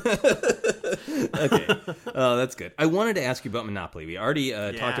it. Okay. Oh, that's good. I wanted to ask you about Monopoly. We already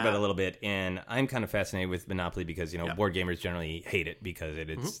talked about it a little bit, and I'm kind of fascinated with Monopoly because, board gamers generally hate it because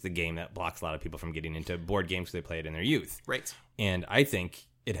it's the game that blocks a lot of people from getting into board games because they play it in their youth. Right. And I think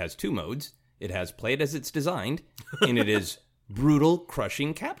it has two modes. It has play it as it's designed, and it is brutal,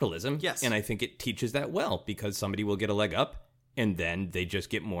 crushing capitalism. Yes. And I think it teaches that well because somebody will get a leg up, and then they just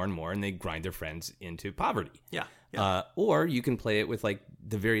get more and more, and they grind their friends into poverty. Yeah. Or you can play it with like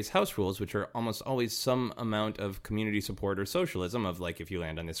the various house rules, which are almost always some amount of community support or socialism of like, if you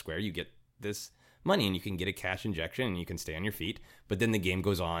land on this square, you get this money and you can get a cash injection and you can stay on your feet. But then the game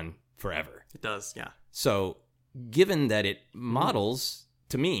goes on forever. It does, yeah. So given that it models,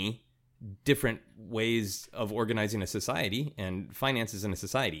 to me, different ways of organizing a society and finances in a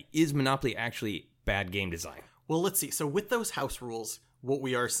society, is Monopoly actually bad game design? Well, let's see. So with those house rules, what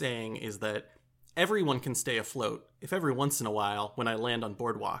we are saying is that everyone can stay afloat if every once in a while, when I land on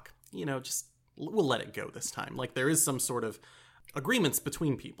Boardwalk, just we'll let it go this time. Like there is some sort of agreements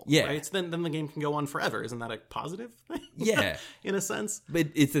between people. Yeah. Right? So then the game can go on forever. Isn't that a positive thing? Yeah. In a sense. But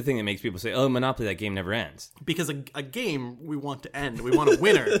it's the thing that makes people say, oh, Monopoly, that game never ends. Because a game we want to end. We want a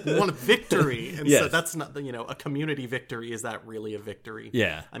winner. We want a victory. And so that's not, a community victory. Is that really a victory?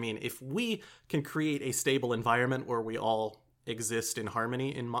 Yeah. I mean, if we can create a stable environment where we all exist in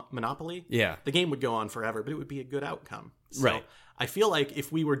harmony in Monopoly, the game would go on forever, but it would be a good outcome. So right. I feel like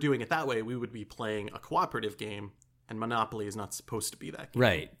if we were doing it that way, we would be playing a cooperative game, and Monopoly is not supposed to be that game.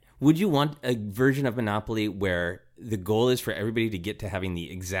 Right. Would you want a version of Monopoly where the goal is for everybody to get to having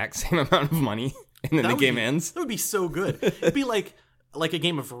the exact same amount of money and then the game ends? That would be so good. It'd be like a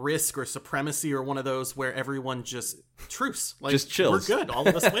game of Risk or Supremacy or one of those where everyone just truce. Like, just chills. We're good. All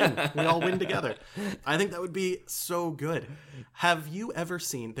of us win. We all win together. I think that would be so good. Have you ever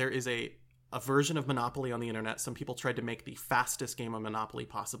seen, there is a version of Monopoly on the internet. Some people tried to make the fastest game of Monopoly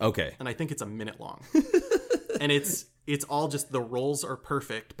possible. Okay. And I think it's a minute long. And it's all just the rolls are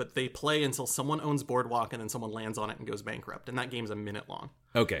perfect, but they play until someone owns Boardwalk and then someone lands on it and goes bankrupt. And that game's a minute long.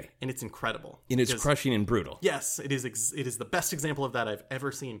 Okay. And it's incredible. And it's crushing and brutal. Yes, it is. It is the best example of that I've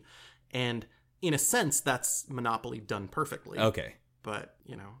ever seen. And in a sense, that's Monopoly done perfectly. Okay. But,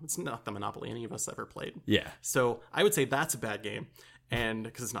 it's not the Monopoly any of us ever played. Yeah. So I would say that's a bad game, and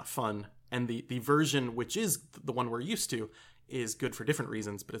because it's not fun. And the version, which is the one we're used to, is good for different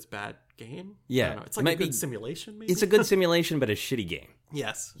reasons, but it's bad game. Yeah. I don't know. It's like a good simulation, maybe? It's a good simulation, but a shitty game.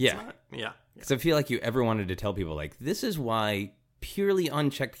 Yes. Yeah. Because I feel like you ever wanted to tell people, like, this is why purely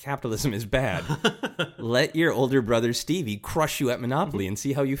unchecked capitalism is bad. Let your older brother Stevie crush you at Monopoly and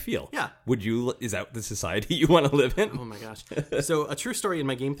see how you feel. Yeah. Is that the society you want to live in? Oh my gosh. So a true story, in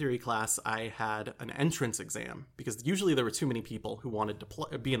my game theory class, I had an entrance exam because usually there were too many people who wanted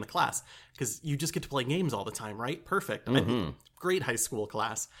to be in the class because you just get to play games all the time, right? Perfect. Great high school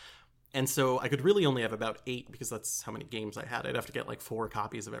class. And so I could really only have about 8 because that's how many games I had. I'd have to get like 4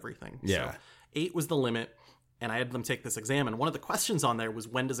 copies of everything. Yeah. So 8 was the limit. And I had them take this exam, and one of the questions on there was,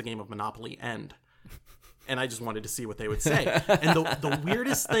 when does a game of Monopoly end? And I just wanted to see what they would say. And the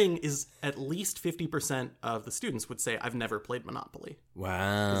weirdest thing is at least 50% of the students would say, I've never played Monopoly.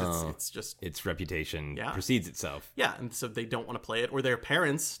 Wow. It's just... its reputation precedes itself. Yeah, and so they don't want to play it, or their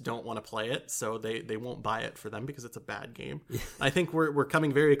parents don't want to play it, so they won't buy it for them because it's a bad game. I think we're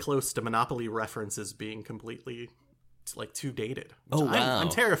coming very close to Monopoly references being completely, too dated. Which wow. I'm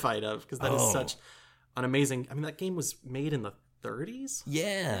terrified of, because that is such... an amazing... I mean, that game was made in the 30s.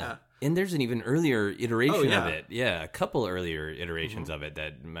 Yeah. And there's an even earlier iteration of yeah. it. Yeah, a couple earlier iterations of it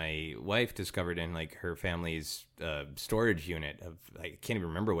that my wife discovered in like her family's storage unit of, I can't even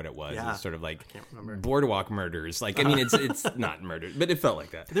remember what it was. Yeah. It's sort of like can't remember. boardwalk murders. Like, I mean, it's not murder, but it felt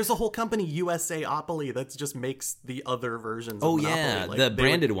like that. There's a whole company, USAopoly, that just makes the other versions Oh of Monopoly. yeah, Like, the they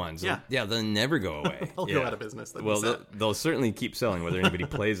branded would- ones. Yeah. Yeah, they'll never go away. They'll go out of business. That'd be Well, sad. they'll certainly keep selling whether anybody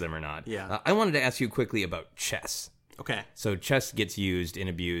plays them or not. Yeah. I wanted to ask you quickly about chess. Okay. So chess gets used and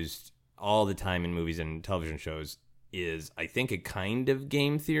abused all the time in movies and television shows. Is, I think, a kind of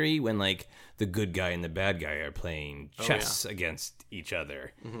game theory when like the good guy and the bad guy are playing chess against each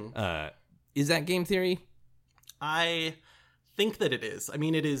other. Is that game theory? I think that it is. I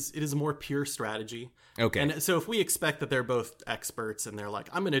mean, it is a more pure strategy. Okay. And so if we expect that they're both experts and they're like,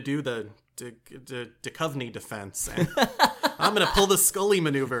 I'm going to do the Duchovny defense and I'm going to pull the Scully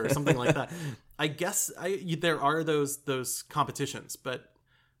maneuver or something like that. I guess there are those competitions, but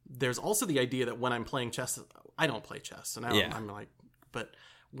there's also the idea that when I'm playing chess, I don't play chess. And I'm like, but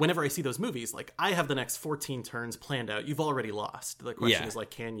whenever I see those movies, like I have the next 14 turns planned out. You've already lost. The question is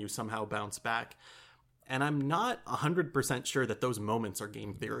like, can you somehow bounce back? And I'm not 100% sure that those moments are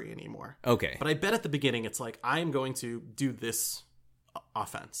game theory anymore. Okay. But I bet at the beginning, it's like, I'm going to do this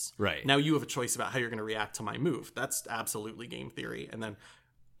offense. Right. Now you have a choice about how you're going to react to my move. That's absolutely game theory. And then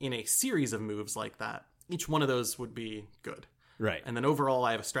in a series of moves like that, each one of those would be good. Right. And then overall,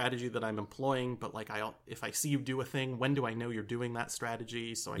 I have a strategy that I'm employing. But like, if I see you do a thing, when do I know you're doing that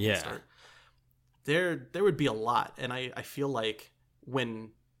strategy? So I can start. There would be a lot. And I feel like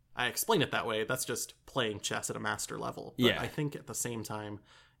when I explain it that way, that's just playing chess at a master level. But I think at the same time,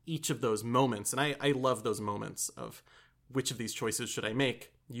 each of those moments, and I love those moments of which of these choices should I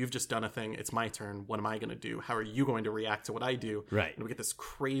make? You've just done a thing. It's my turn. What am I going to do? How are you going to react to what I do? Right. And we get this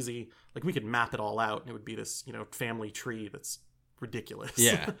crazy, like we could map it all out and it would be this, family tree that's ridiculous.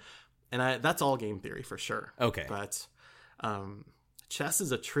 Yeah. And that's all game theory for sure. Okay. But chess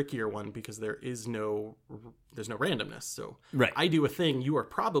is a trickier one because there's no randomness. So Right. I do a thing, you are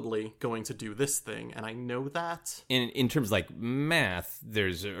probably going to do this thing, and I know that. In terms of like math,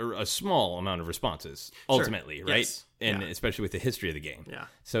 there's a small amount of responses ultimately, right? Yes. And Yeah. especially with the history of the game. Yeah.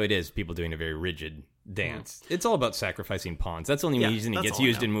 So it is people doing a very rigid dance. It's all about sacrificing pawns. That's the only reason it that's gets all I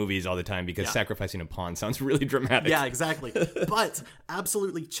used know. in movies all the time because sacrificing a pawn sounds really dramatic. Yeah, exactly. But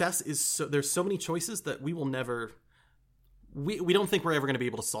absolutely, chess is there's so many choices that we will never. We don't think we're ever going to be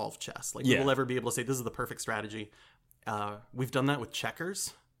able to solve chess. Like we will ever be able to say this is the perfect strategy. We've done that with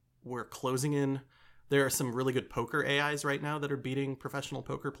checkers. We're closing in. There are some really good poker AIs right now that are beating professional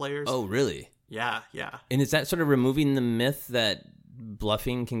poker players. Oh, really? Yeah. And is that sort of removing the myth that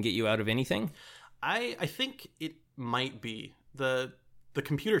bluffing can get you out of anything? I think it might be. The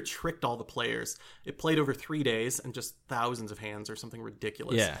computer tricked all the players. It played over 3 days and just thousands of hands or something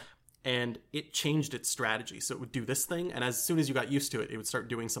ridiculous. Yeah. And it changed its strategy. So it would do this thing, and as soon as you got used to it, it would start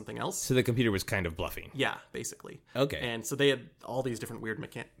doing something else. So the computer was kind of bluffing. Yeah, basically. Okay. And so they had all these different weird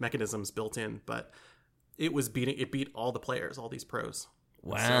mechanisms built in, but it beat all the players, all these pros.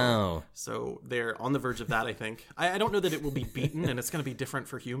 Wow. So they're on the verge of that, I think. I don't know that it will be beaten, and it's going to be different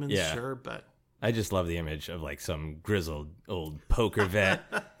for humans, sure, but... I just love the image of like some grizzled old poker vet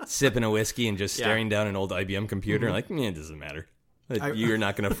sipping a whiskey and just staring down an old IBM computer. Like, it doesn't matter. You're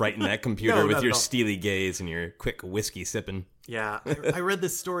not going to frighten that computer No, with not your at all. steely gaze and your quick whiskey sipping. Yeah, I read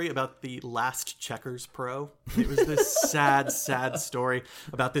this story about the last Checkers pro. It was this sad story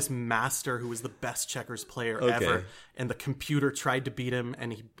about this master who was the best checkers player ever, and the computer tried to beat him,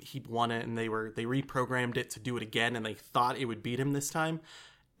 and he won it, and they reprogrammed it to do it again, and they thought it would beat him this time,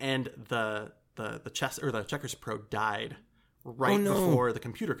 and the checkers pro died right before the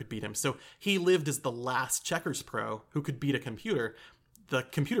computer could beat him. So he lived as the last checkers pro who could beat a computer. The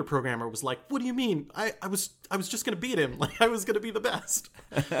computer programmer was like, "What do you mean? I was just going to beat him. Like I was going to be the best."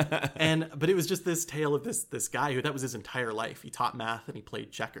 But it was just this tale of this guy who that was his entire life. He taught math and he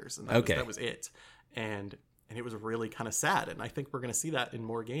played checkers, and that was it. And it was really kind of sad. And I think we're going to see that in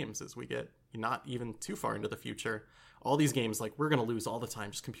more games as we get not even too far into the future. All these games, like, we're going to lose all the time.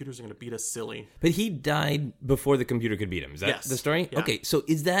 Just computers are going to beat us silly. But he died before the computer could beat him. Is that the story? Yeah. Okay, so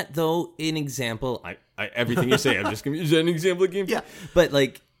is that, though, an example? Everything you say, I'm just going to use that an example of game. Yeah. But,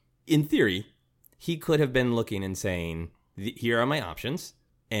 like, in theory, he could have been looking and saying, here are my options,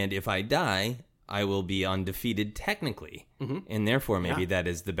 and if I die, I will be undefeated technically. Mm-hmm. And therefore, maybe that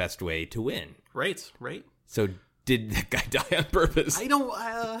is the best way to win. Right. So did that guy die on purpose? I don't...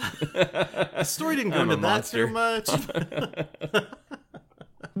 the story didn't go into that too much.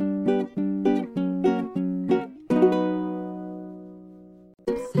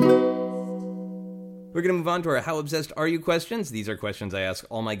 We're going to move on to our How Obsessed Are You questions. These are questions I ask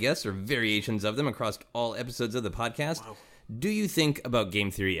all my guests, or variations of them across all episodes of the podcast. Wow. Do you think about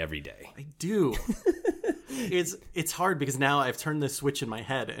game theory every day? I do. It's hard because now I've turned this switch in my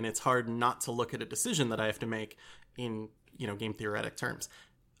head, and it's hard not to look at a decision that I have to make in, game theoretic terms.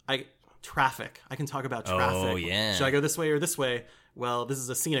 Traffic. I can talk about traffic. Oh, yeah. Should I go this way or this way? Well, this is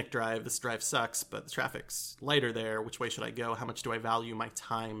a scenic drive. This drive sucks, but the traffic's lighter there. Which way should I go? How much do I value my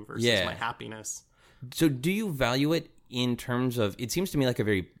time versus my happiness? So do you value it in terms of, it seems to me like a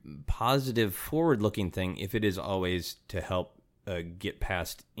very positive, forward-looking thing if it is always to help get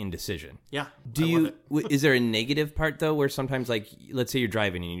past indecision. Yeah. Is there a negative part, though, where sometimes, like, let's say you're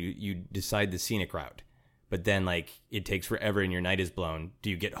driving and you decide the scenic route, but then, like, it takes forever and your night is blown. Do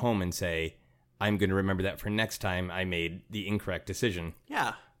you get home and say, I'm going to remember that for next time I made the incorrect decision?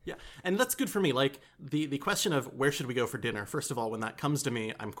 Yeah. Yeah. And that's good for me. Like, the question of where should we go for dinner, first of all, when that comes to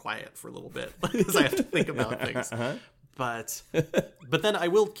me, I'm quiet for a little bit because I have to think about things. But then I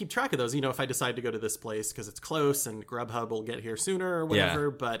will keep track of those. If I decide to go to this place because it's close and Grubhub will get here sooner or whatever,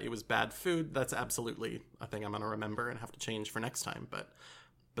 but it was bad food, that's absolutely a thing I'm going to remember and have to change for next time. But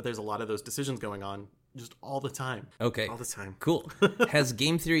there's a lot of those decisions going on just all the time. Okay. All the time. Cool. Has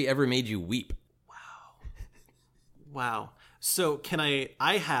game theory ever made you weep? Wow. So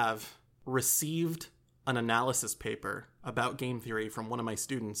I have received an analysis paper about game theory from one of my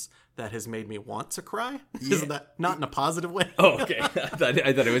students that has made me want to cry. Yeah. Isn't that not in a positive way? Oh, okay. I thought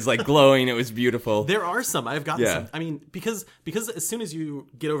it was like glowing. It was beautiful. There are some. I've gotten some. I mean, because as soon as you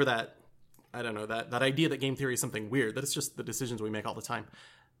get over that, I don't know, that idea that game theory is something weird, that it's just the decisions we make all the time,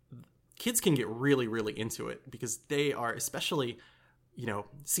 kids can get really, really into it because they are, especially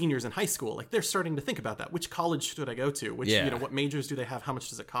seniors in high school, like they're starting to think about that. Which college should I go to? Which, what majors do they have? How much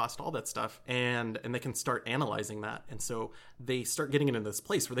does it cost? All that stuff. And they can start analyzing that. And so they start getting into this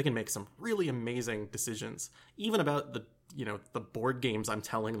place where they can make some really amazing decisions, even about the board games I'm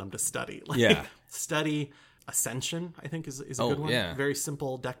telling them to study. Like, study Ascension, I think is a good one. Yeah. Very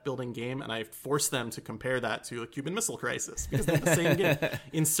simple deck building game. And I force them to compare that to a Cuban Missile Crisis because they're the same game.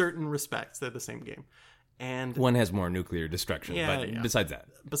 In certain respects, they're the same game. And one has more nuclear destruction, besides that.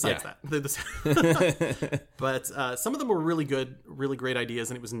 But some of them were really good, really great ideas,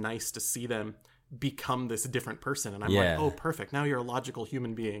 and it was nice to see them become this different person. And I'm like, oh, perfect. Now you're a logical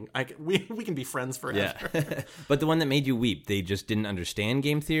human being. We can be friends forever. Yeah. But the one that made you weep, they just didn't understand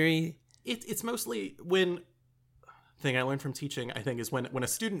game theory? It's mostly thing I learned from teaching, I think, is when a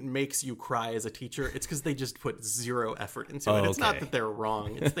student makes you cry as a teacher, it's because they just put zero effort into it. It's not that they're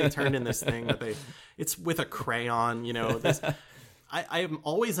wrong. It's they turned in this thing that it's with a crayon, I am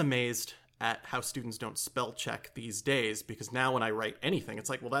always amazed at how students don't spell check these days, because now when I write anything, it's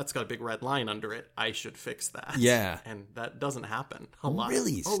like, well, that's got a big red line under it. I should fix that. Yeah. And that doesn't happen a lot.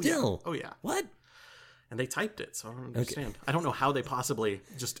 Really? Still? Yeah. Oh, yeah. What? And they typed it, so I don't understand. Okay. I don't know how they possibly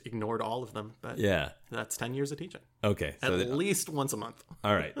just ignored all of them, but that's 10 years of teaching. Okay. So at least once a month.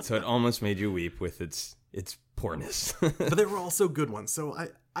 All right. So it almost made you weep with its poorness. But there were also good ones. So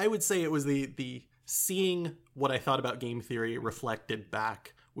I would say it was the seeing what I thought about game theory reflected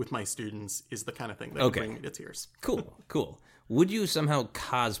back with my students is the kind of thing that would bring me to tears. Cool. Would you somehow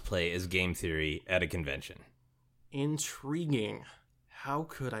cosplay as game theory at a convention? Intriguing. How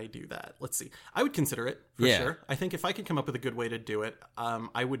could I do that? Let's see. I would consider it, for sure. I think if I could come up with a good way to do it,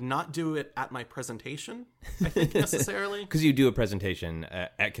 I would not do it at my presentation, I think, necessarily. Because you do a presentation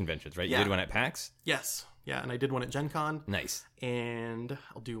at conventions, right? You did one at PAX? Yes. Yeah, and I did one at Gen Con. Nice. And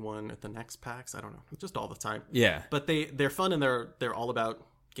I'll do one at the next PAX. I don't know. Just all the time. Yeah. But they're fun, and they're all about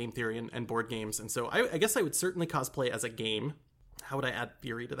game theory and board games. And so I guess I would certainly cosplay as a game. How would I add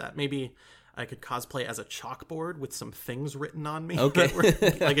theory to that? Maybe I could cosplay as a chalkboard with some things written on me. Okay.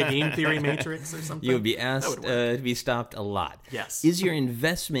 Like a game theory matrix or something. You would be asked to be stopped a lot. Yes. Is your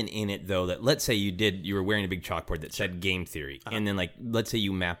investment in it, though, that let's say you were wearing a big chalkboard that said game theory, and then let's say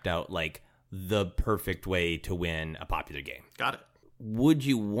you mapped out the perfect way to win a popular game. Got it. Would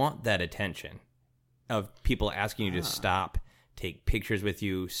you want that attention of people asking you to stop, take pictures with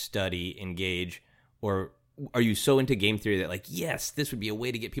you, study, engage, or are you so into game theory that yes, this would be a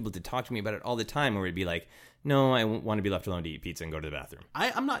way to get people to talk to me about it all the time, or it'd be like, no, I want to be left alone to eat pizza and go to the bathroom?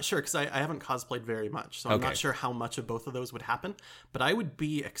 I'm not sure, because I haven't cosplayed very much, so I'm not sure how much of both of those would happen, but I would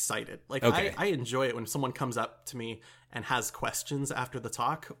be excited. I enjoy it when someone comes up to me and has questions after the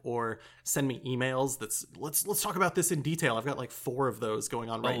talk, or send me emails that's, let's talk about this in detail. I've got 4 of those going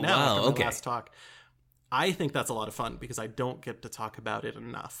on right now after my last talk. I think that's a lot of fun because I don't get to talk about it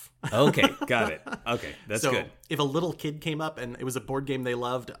enough. Okay, got it. Okay, that's good. So if a little kid came up and it was a board game they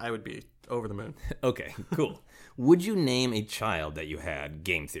loved, I would be over the moon. Okay, cool. Would you name a child that you had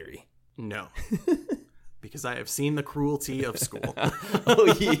game theory? No. because I have seen the cruelty of school.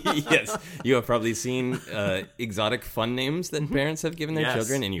 Oh, yes. You have probably seen exotic fun names that parents have given their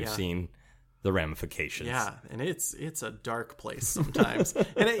children, and you've seen the ramifications. Yeah, and it's a dark place sometimes.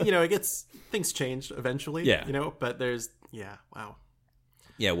 And it gets, things change eventually. Yeah. But there's, wow.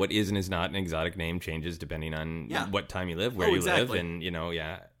 Yeah, what is and is not an exotic name changes depending on what time you live, where you live, and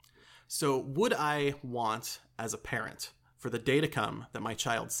So would I want, as a parent, for the day to come that my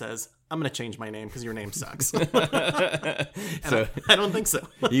child says, I'm going to change my name because your name sucks? So I don't think so.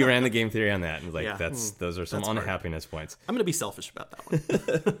 You ran the game theory on that, and those are some unhappiness points. I'm going to be selfish about that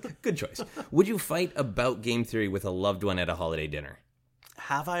one. Good choice. Would you fight about game theory with a loved one at a holiday dinner?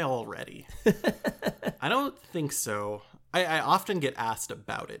 Have I already? I don't think so. I often get asked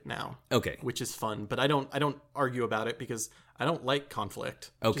about it now. Okay. Which is fun, but I don't argue about it because I don't like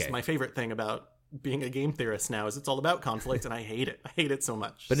conflict. Okay. Just my favorite thing about being a game theorist now is it's all about conflict, and I hate it. I hate it so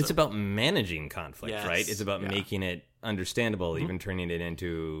much. But it's about managing conflict, Yes, right? It's about making it understandable, even turning it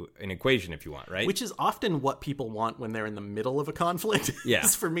into an equation if you want, right? Which is often what people want when they're in the middle of a conflict. Yeah.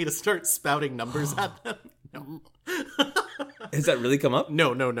 Is for me to start spouting numbers at them. No. Has that really come up?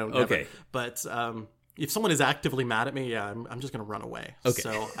 No, never. Okay. But if someone is actively mad at me, I'm just going to run away. Okay.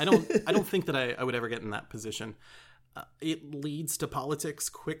 So I don't think that I would ever get in that position. It leads to politics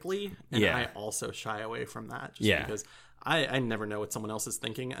quickly, and I also shy away from that just because I never know what someone else is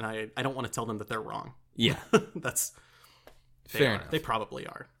thinking, and I don't want to tell them that they're wrong. Yeah. That's fair enough. They probably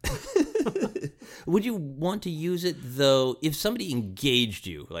are. Would you want to use it, though, if somebody engaged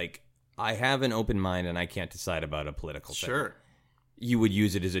you, like, I have an open mind and I can't decide about a political thing? Sure. You would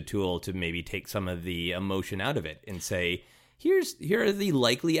use it as a tool to maybe take some of the emotion out of it and say, here are the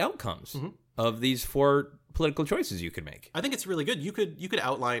likely outcomes of these 4 political choices you could make. I think it's really good. You could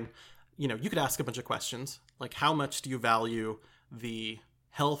outline, you could ask a bunch of questions, like how much do you value the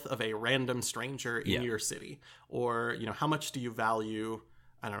health of a random stranger in your city? Or, how much do you value,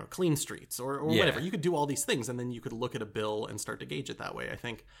 I don't know, clean streets or whatever. You could do all these things, and then you could look at a bill and start to gauge it that way, I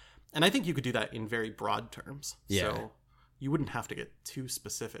think. And I think you could do that in very broad terms. Yeah. So you wouldn't have to get too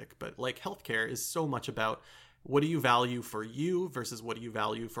specific, but like healthcare is so much about what do you value for you versus what do you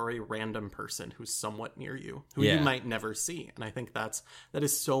value for a random person who's somewhat near you, who you might never see. And I think that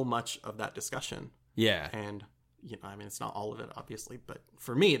is so much of that discussion. Yeah. And, it's not all of it, obviously, but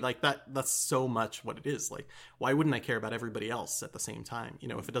for me, like that's so much what it is. Like, why wouldn't I care about everybody else at the same time?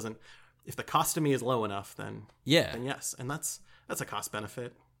 If the cost to me is low enough, then yes. And that's a cost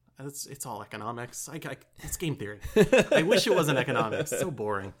benefit. It's all economics. It's game theory. I wish it wasn't economics. It's so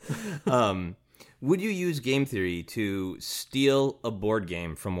boring. Would you use game theory to steal a board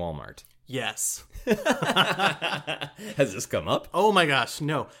game from Walmart? Yes. Has this come up? Oh my gosh,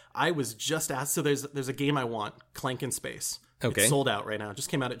 no. I was just asked. So there's a game I want, Clank in Space. Okay. It's sold out right now. It just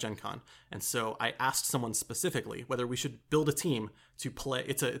came out at Gen Con. And so I asked someone specifically whether we should build a team to play.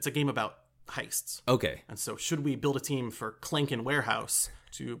 It's a game about heists. Okay. And so should we build a team for Clank in Warehouse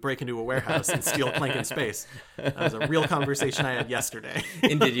to break into a warehouse and steal Clank in Space? That was a real conversation I had yesterday.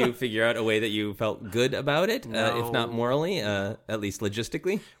 And did you figure out a way that you felt good about it? No. If not morally, at least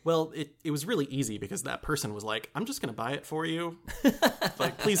logistically? Well, it was really easy because that person was like, I'm just going to buy it for you.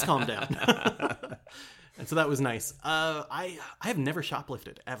 Like, please calm down. And so that was nice. I have never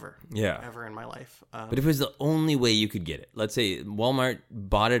shoplifted, ever. Yeah. Ever in my life. But if it was the only way you could get it, let's say Walmart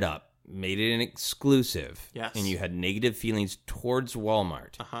bought it up, made it an exclusive, yes, and you had negative feelings towards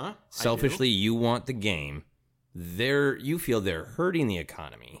Walmart. Uh-huh. Selfishly, you want the game. You feel they're hurting the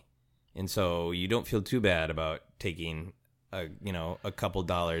economy, and so you don't feel too bad about taking a couple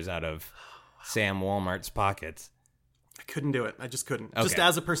dollars out of Sam Walmart's pockets. I couldn't do it. I just couldn't. Okay. Just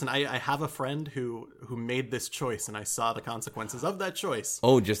as a person, I have a friend who made this choice, and I saw the consequences of that choice.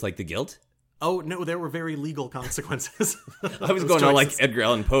 Oh, just like the guilt? Oh, no, there were very legal consequences. I was going all like Edgar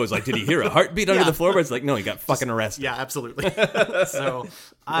Allan Poe's, like, did he hear a heartbeat under the floor? But it's like, no, he got fucking arrested. Yeah, absolutely. So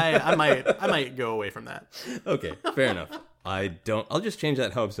I might go away from that. Okay, fair enough. I'll just change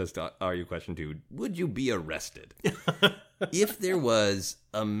that how obsessed are you question to, would you be arrested? If there was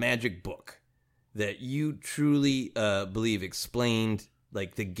a magic book that you truly believe explained,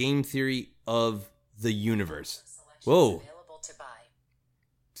 like, the game theory of the universe. Whoa.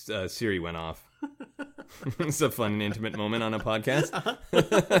 Siri went off. It's a fun and intimate moment on a podcast.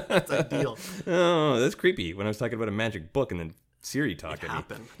 That's ideal. Oh, that's creepy. When I was talking about a magic book and then Siri talked at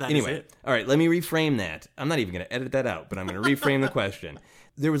me. Anyway, all right, let me reframe that. I'm not even going to edit that out, but I'm going to reframe the question.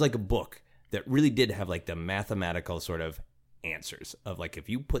 There was like a book that really did have like the mathematical sort of answers of like, if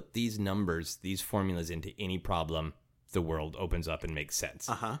you put these numbers, these formulas into any problem, the world opens up and makes sense.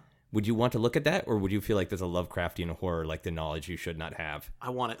 Uh-huh. Would you want to look at that, or would you feel like there's a Lovecraftian horror, like the knowledge you should not have? I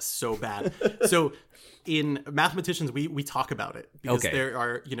want it so bad. So in Mathematicians, we talk about it because there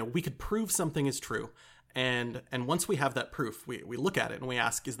are, we could prove something is true. And once we have that proof, we look at it and we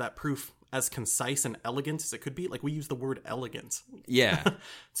ask, is that proof as concise and elegant as it could be? Like, we use the word elegant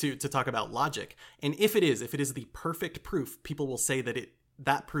to talk about logic. And if it is the perfect proof, people will say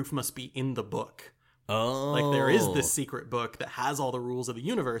that proof must be in the book. Oh. Like, there is this secret book that has all the rules of the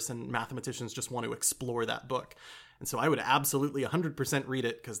universe, and mathematicians just want to explore that book. And so I would absolutely 100% read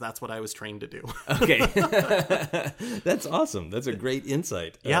it, because that's what I was trained to do. Okay. That's awesome. That's a great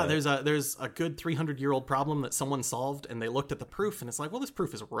insight. Yeah, there's a good 300-year-old problem that someone solved, and they looked at the proof, and it's like, well, this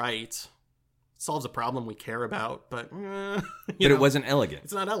proof is right. Solves a problem we care about, but it wasn't elegant.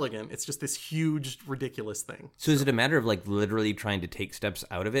 It's not elegant. It's just this huge, ridiculous thing. So is it a matter of like literally trying to take steps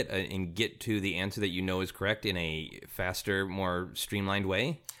out of it and get to the answer that you know is correct in a faster, more streamlined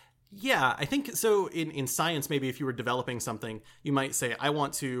way? Yeah, I think so. In science, maybe if you were developing something, you might say, I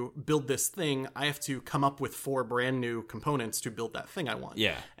want to build this thing. I have to come up with 4 brand new components to build that thing I want.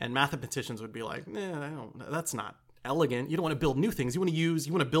 Yeah. And mathematicians would be like, that's not elegant. You don't want to build new things. You want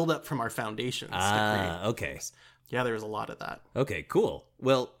to build up from our foundations. Okay. Yeah, there's a lot of that. Okay, cool.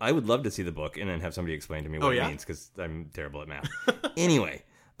 Well, I would love to see the book and then have somebody explain to me what it means, because I'm terrible at math. Anyway,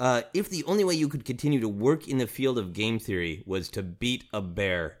 if the only way you could continue to work in the field of game theory was to beat a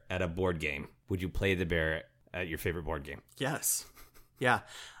bear at a board game, would you play the bear at your favorite board game? Yes. Yeah.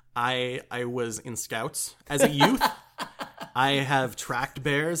 I was in Scouts as a youth. I have tracked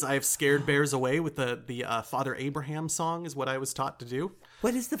bears. I have scared bears away with the Father Abraham song is what I was taught to do.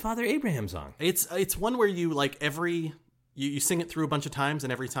 What is the Father Abraham song? It's one where you like you sing it through a bunch of times,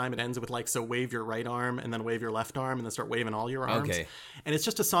 and every time it ends with like, so wave your right arm and then wave your left arm and then start waving all your arms. Okay. And it's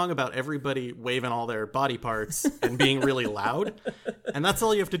just a song about everybody waving all their body parts and being really loud. And that's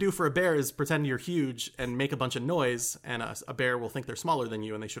all you have to do for a bear is pretend you're huge and make a bunch of noise, and a bear will think they're smaller than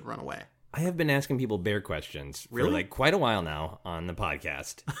you and they should run away. I have been asking people bear questions for Really? like quite a while now on the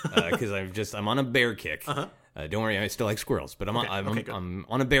podcast, because I'm on a bear kick. Don't worry, I still like squirrels, but I'm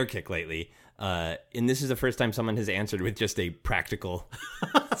on a bear kick lately. And this is the first time someone has answered with just a practical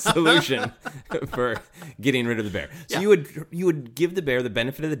solution for getting rid of the bear. So you would give the bear the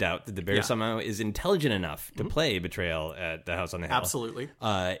benefit of the doubt that the bear somehow is intelligent enough to play Betrayal at the House on the Hill. Absolutely.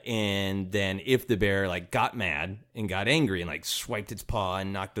 And then if the bear like got mad and got angry and like swiped its paw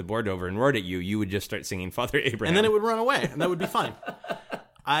and knocked the board over and roared at you, you would just start singing Father Abraham. And then it would run away, and that would be fine.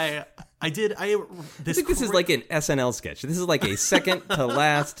 I think this is like an SNL sketch. This is like a second to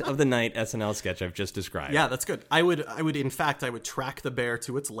last of the night SNL sketch I've just described. Yeah, that's good. I would track the bear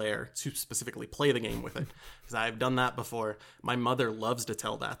to its lair to specifically play the game with it, because I've done that before. My mother loves to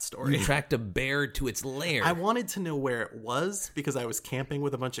tell that story. You tracked a bear to its lair. I wanted to know where it was because I was camping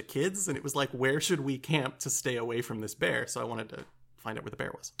with a bunch of kids, and it was like, where should we camp to stay away from this bear? So I wanted to find out where the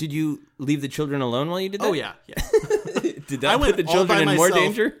bear was. Did you leave the children alone while you did that? Oh, yeah. Did that put the children in more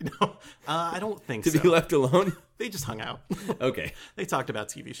danger? No, I don't think so. To be left alone? They just hung out. Okay. They talked about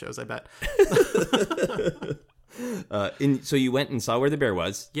TV shows, I bet. So you went and saw where the bear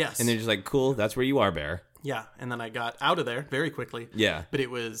was? Yes. And they're just like, cool, that's where you are, bear. Yeah, and then I got out of there very quickly. Yeah. But it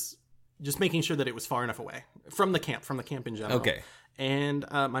was just making sure that it was far enough away from the camp in general. Okay. And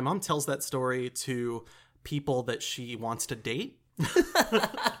my mom tells that story to people that she wants to date.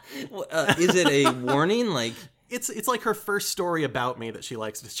 Is it a warning? Like, it's like her first story about me that she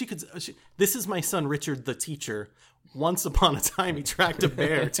likes. This is my son Richard the teacher. Once upon a time, he tracked a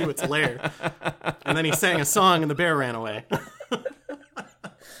bear to its lair, and then he sang a song, and the bear ran away.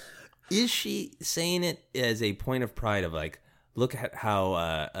 Is she saying it as a point of pride of like, look at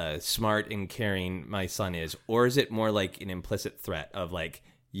how smart and caring my son is, or is it more like an implicit threat of like,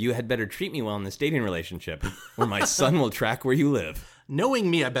 you had better treat me well in this dating relationship, or my son will track where you live?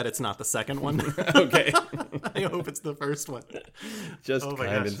 Knowing me, I bet it's not the second one. Okay. I hope it's the first one. Just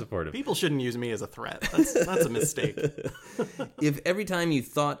kind and supportive. People shouldn't use me as a threat. That's a mistake. If every time you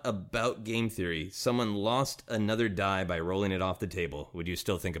thought about game theory, someone lost another die by rolling it off the table, would you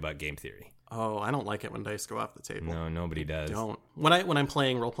still think about game theory? Oh, I don't like it when dice go off the table. No, nobody does. Don't. When I'm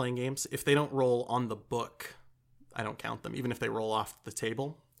playing role-playing games, if they don't roll on the book, I don't count them. Even if they roll off the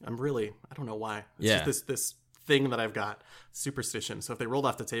table, I don't know why. It's just this thing that I've got, superstition. So if they rolled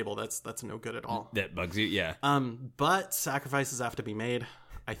off the table, that's no good at all. That bugs you, yeah. But sacrifices have to be made.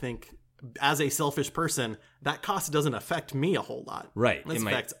 I think as a selfish person, that cost doesn't affect me a whole lot. Right. It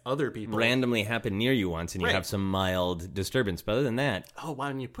affects other people. Randomly happen near you once and you have some mild disturbance. But other than that... Oh, wow,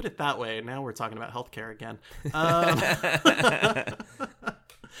 when you put it that way, now we're talking about healthcare again.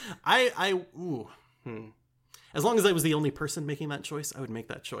 As long as I was the only person making that choice, I would make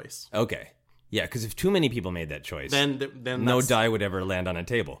that choice. Okay. Yeah, because if too many people made that choice, Then no that's, die would ever land on a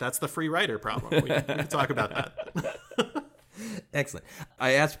table. that's the free rider problem. We can talk about that. Excellent.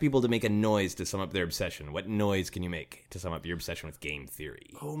 I asked people to make a noise to sum up their obsession. What noise can you make to sum up your obsession with game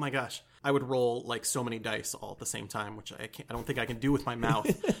theory? Oh my gosh. I would roll like so many dice all at the same time, which I don't think I can do with my mouth.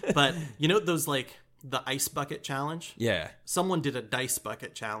 But you know those like the ice bucket challenge? Yeah. Someone did a dice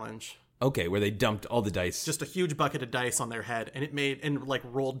bucket challenge. Okay, where they dumped all the dice. Just a huge bucket of dice on their head, and it made and like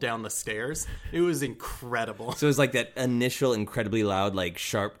rolled down the stairs. It was incredible. So it was like that initial incredibly loud, like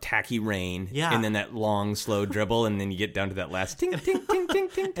sharp, tacky rain. Yeah. And then that long, slow dribble, and then you get down to that last ting, ting, ting, ting,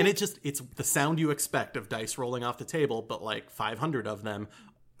 ting. And it's the sound you expect of dice rolling off the table, but like 500 of them,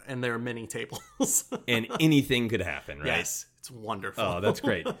 and there are many tables. And anything could happen, right? Yes, it's wonderful. Oh, that's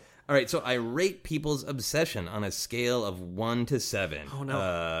great. All right, so I rate people's obsession on a scale of 1 to 7. Oh,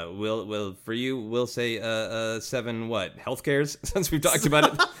 no. For you, we'll say 7 what? Health cares? Since we've talked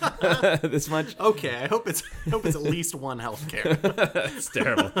about it this much. Okay, I hope it's at least 1 healthcare. It's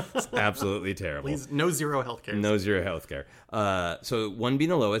terrible. It's absolutely terrible. Please, no 0 healthcare. No 0 healthcare. So 1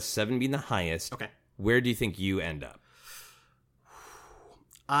 being the lowest, 7 being the highest. Okay. Where do you think you end up?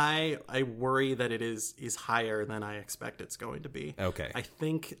 I worry that it is higher than I expect it's going to be. Okay. I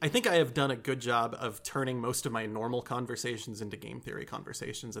think I have done a good job of turning most of my normal conversations into game theory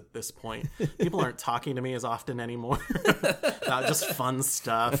conversations at this point. People aren't talking to me as often anymore. Not just fun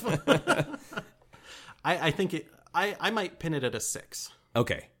stuff. I think I might pin it at a 6.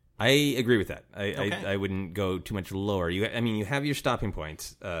 Okay. I agree with that. Okay. I wouldn't go too much lower. You have your stopping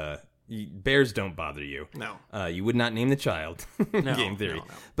points. Bears don't bother you. No. You would not name the child. Game theory. No.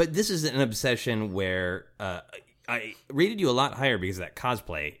 But this is an obsession where I rated you a lot higher because of that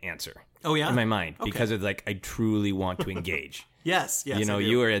cosplay answer. Oh, yeah? In my mind. Okay. Because of I truly want to engage. Yes. You know,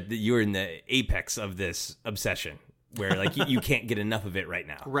 you are in the apex of this obsession where you can't get enough of it right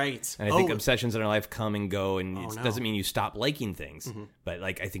now. Right. And I think obsessions in our life come and go, and it no. doesn't mean you stop liking things. But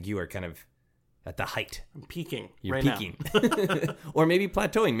I think you are kind of at the height. I'm peaking. You're right peaking. now. Or maybe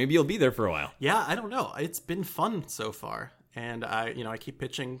plateauing. Maybe you'll be there for a while. Yeah, I don't know. It's been fun so far, and I keep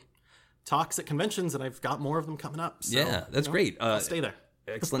pitching talks at conventions, and I've got more of them coming up. So, Yeah, that's great. I'll stay there.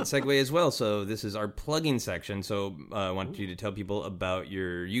 Excellent segue as well. So this is our plugging section. So I want you to tell people about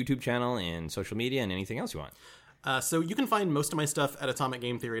your YouTube channel and social media and anything else you want. So you can find most of my stuff at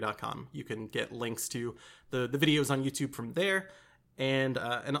atomicgametheory.com. You can get links to the videos on YouTube from there. And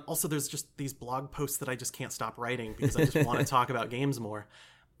also there's just these blog posts that I just can't stop writing because I just want to talk about games more.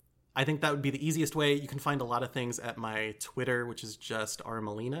 I think that would be the easiest way. You can find a lot of things at my Twitter, which is just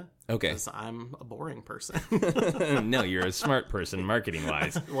rmelina. Okay. Because I'm a boring person. No, you're a smart person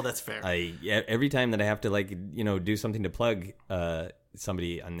marketing-wise. Well, that's fair. Every time that I have to do something to plug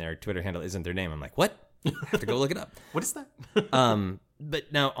somebody on their Twitter handle isn't their name, I'm like, what? I have to go look it up. What is that?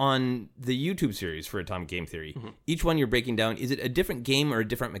 But now on the YouTube series for Atomic Game Theory, each one you're breaking down, is it a different game or a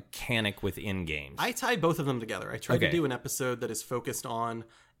different mechanic within games? I tie both of them together. I try to do an episode that is focused on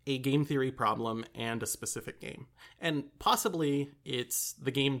a game theory problem and a specific game. And possibly it's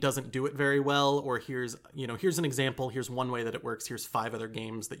the game doesn't do it very well, or here's an example, here's one way that it works, here's 5 other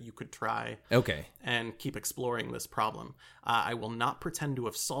games that you could try. Okay. And keep exploring this problem. I will not pretend to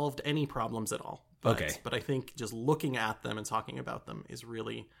have solved any problems at all. But I think just looking at them and talking about them is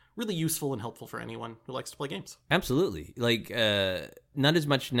really, really useful and helpful for anyone who likes to play games. Absolutely. Not as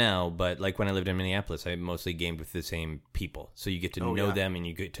much now, but when I lived in Minneapolis, I mostly gamed with the same people. So you get to know them, and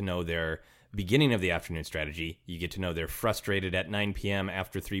you get to know their beginning of the afternoon strategy. You get to know their frustrated at 9 p.m.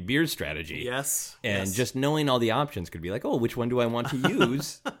 after 3 beers strategy. Yes. And just knowing all the options could be like, oh, which one do I want to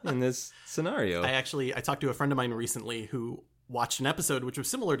use in this scenario? I talked to a friend of mine recently who watched an episode which was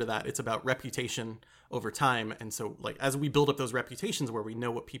similar to that. It's about reputation over time. And so as we build up those reputations where we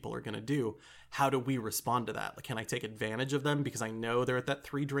know what people are going to do, how do we respond to that? Can I take advantage of them because I know they're at that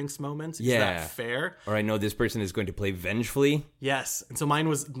 3 drinks moment? Is that fair? Or I know this person is going to play vengefully. Yes. And so mine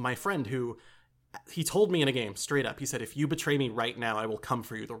was my friend who, he told me in a game straight up, he said, if you betray me right now, I will come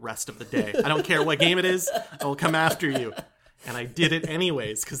for you the rest of the day. I don't care what game it is. I will come after you. And I did it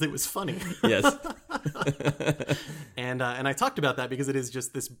anyways because it was funny. Yes. And I talked about that because it is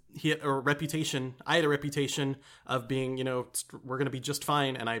just this. He had a reputation. I had a reputation of being, we're going to be just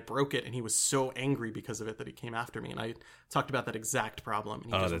fine. And I broke it. And he was so angry because of it that he came after me. And I talked about that exact problem.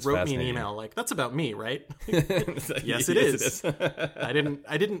 And he that's just wrote me an fascinating. email like, "That's about me, right?" Yes, Yes, it is.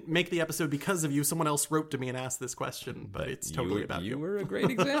 I didn't make the episode because of you. Someone else wrote to me and asked this question, but it's totally about you. You were a great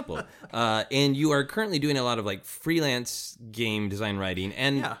example. And you are currently doing a lot of like freelance game design writing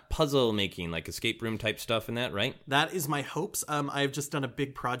and puzzle making, like escape room type stuff and that, right? That is my hopes. I've just done a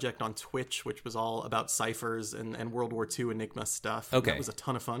big project on Twitch, which was all about ciphers and World War II Enigma stuff. Okay. That was a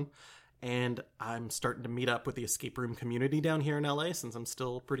ton of fun. And I'm starting to meet up with the escape room community down here in LA since I'm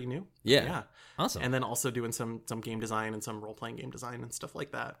still pretty new. Yeah. Awesome. And then also doing some game design and some role-playing game design and stuff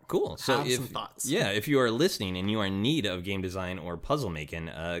like that. Cool. So Have some thoughts. Yeah, if you are listening and you are in need of game design or puzzle making,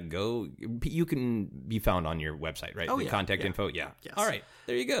 you can be found on your website, right? Oh, the yeah, contact yeah. info. Yeah. Yes. All right.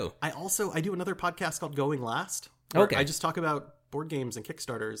 There you go. I do another podcast called Going Last. where Okay. I just talk about board games and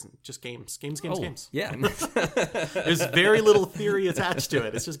Kickstarters and just games. Yeah. There's very little theory attached to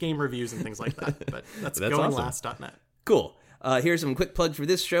it. It's just game reviews and things like that. But that's awesome. goinglast.net. Cool. Here's some quick plugs for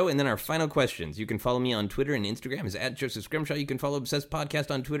this show, and then our final questions. You can follow me on Twitter and Instagram is @Joseph Scrimshaw. You can follow Obsessed Podcast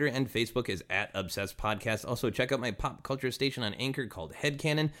on Twitter, and Facebook is @Obsessed Podcast. Also, check out my pop culture station on Anchor called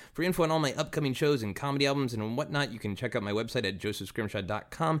Headcanon. For info on all my upcoming shows and comedy albums and whatnot, you can check out my website at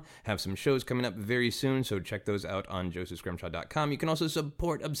josephscrimshaw.com. Have some shows coming up very soon, so check those out on josephscrimshaw.com. You can also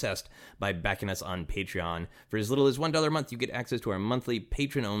support Obsessed by backing us on Patreon. For as little as $1 a month, you get access to our monthly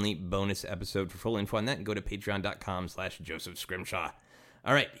patron-only bonus episode. For full info on that, go to patreon.com/Joseph Scrimshaw.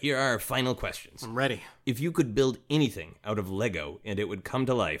 All right, here are our final questions. I'm ready. If you could build anything out of Lego and it would come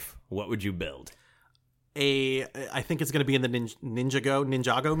to life, what would you build? I think it's going to be in the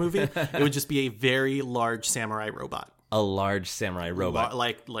Ninjago movie. It would just be a very large samurai robot. A large samurai robot.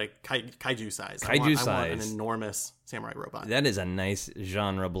 Like kaiju size. Kaiju I want size. an enormous samurai robot. That is a nice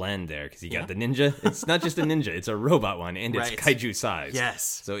genre blend there, because you got the ninja. It's not just a ninja, it's a robot one, and it's Right. kaiju size.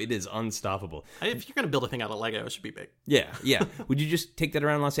 Yes. So it is unstoppable. If you're going to build a thing out of Lego, it should be big. Yeah. Would you just take that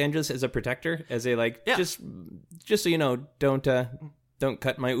around Los Angeles as a protector? As a, like, Yeah. just so you know, don't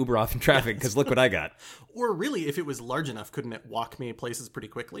cut my Uber off in traffic, because look what I got. Or really, if it was large enough, couldn't it walk me places pretty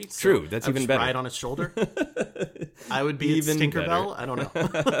quickly? So True, that's I would even just better. Ride on its shoulder. I would be Even its Tinkerbell. I don't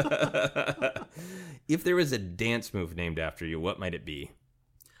know. If there was a dance move named after you, what might it be?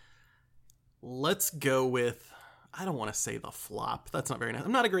 Let's go with, I don't want to say the flop. That's not very nice.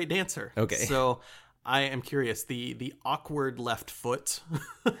 I'm not a great dancer. Okay. So I am curious. The awkward left foot,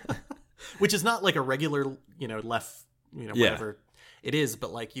 which is not like a regular, left, whatever it is,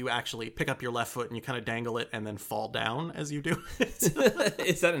 but like you actually pick up your left foot and you kind of dangle it and then fall down as you do it.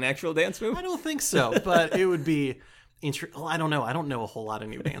 Is that an actual dance move? I don't think so, but it would be I don't know. I don't know a whole lot of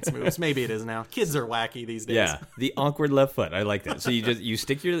new dance moves. Maybe it is now. Kids are wacky these days. Yeah, the awkward left foot. I like that. So you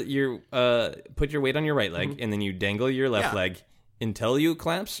stick your put your weight on your right leg, and then you dangle your left leg until you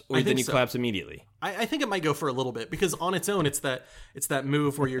collapse, or I then think you so. collapse immediately. I think it might go for a little bit, because on its own, it's that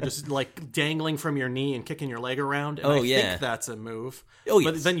move where you're just like dangling from your knee and kicking your leg around. And I think that's a move. Oh,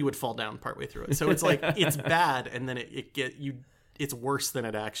 but yes. then you would fall down partway through it. So it's like it's bad, and then it's worse than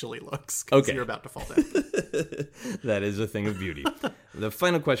it actually looks, because you're about to fall down. That is a thing of beauty. The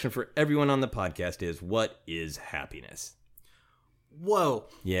final question for everyone on the podcast is, what is happiness? Whoa.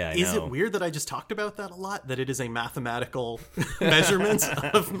 Yeah, I Is know. it weird that I just talked about that a lot? That it is a mathematical measurement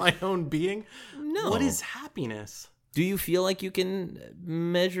of my own being? No. What is happiness? Do you feel like you can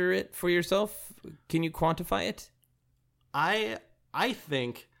measure it for yourself? Can you quantify it? I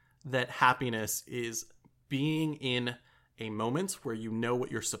think that happiness is being in a moment where you know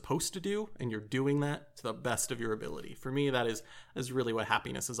what you're supposed to do and you're doing that to the best of your ability. For me, that is really what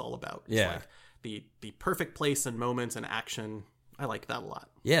happiness is all about. It's Yeah. like the perfect place and moments and action. I like that a lot.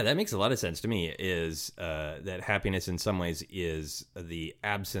 Yeah, that makes a lot of sense to me, is that happiness in some ways is the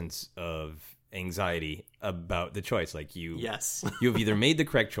absence of anxiety about the choice. Like Yes. you've either made the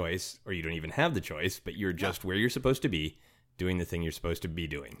correct choice or you don't even have the choice, but you're just where you're supposed to be, doing the thing you're supposed to be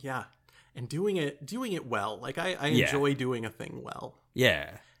doing. Yeah. And doing it well. Like I enjoy doing a thing well.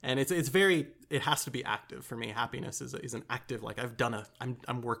 Yeah. And it has to be active for me. Happiness is an active, like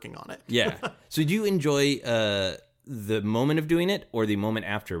I'm working on it. Yeah. So do you enjoy the moment of doing it or the moment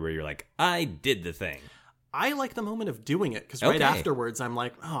after where you're like, I did the thing? I like the moment of doing it, because Okay. right afterwards I'm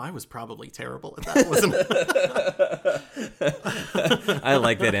like, oh, I was probably terrible at that, wasn't it? I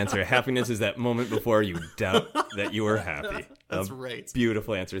like that answer. Happiness is that moment before you doubt that you are happy. That's right.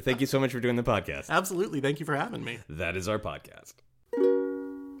 Beautiful answer. Thank you so much for doing the podcast. Absolutely. Thank you for having me. That is our podcast.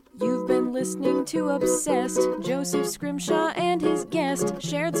 You've been listening to Obsessed. Joseph Scrimshaw and his guest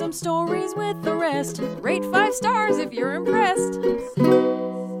shared some stories with the rest. Rate 5 stars if you're impressed.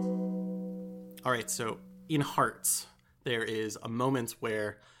 All right. So in Hearts, there is a moment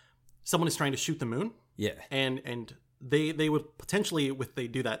where someone is trying to shoot the moon. Yeah. And they would potentially, if they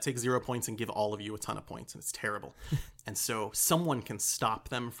do that, take 0 points and give all of you a ton of points, and it's terrible. And so someone can stop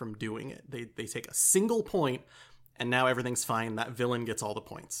them from doing it. They take a single point, and now everything's fine. That villain gets all the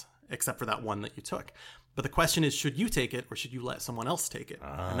points, except for that one that you took. But the question is, should you take it, or should you let someone else take it?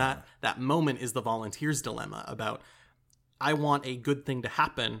 And that moment is the volunteer's dilemma about, I want a good thing to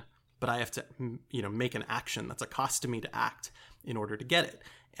happen, but I have to, make an action that's a cost to me to act in order to get it.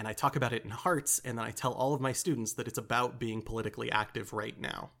 And I talk about it in Hearts, and then I tell all of my students that it's about being politically active right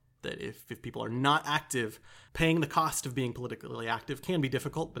now. That if people are not active, paying the cost of being politically active can be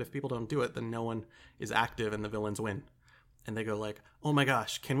difficult, but if people don't do it, then no one is active and the villains win. And they go like, oh my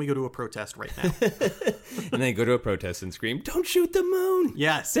gosh, can we go to a protest right now? And they go to a protest and scream, don't shoot the moon!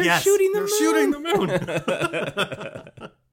 Yes, They're shooting the moon! They're shooting the moon!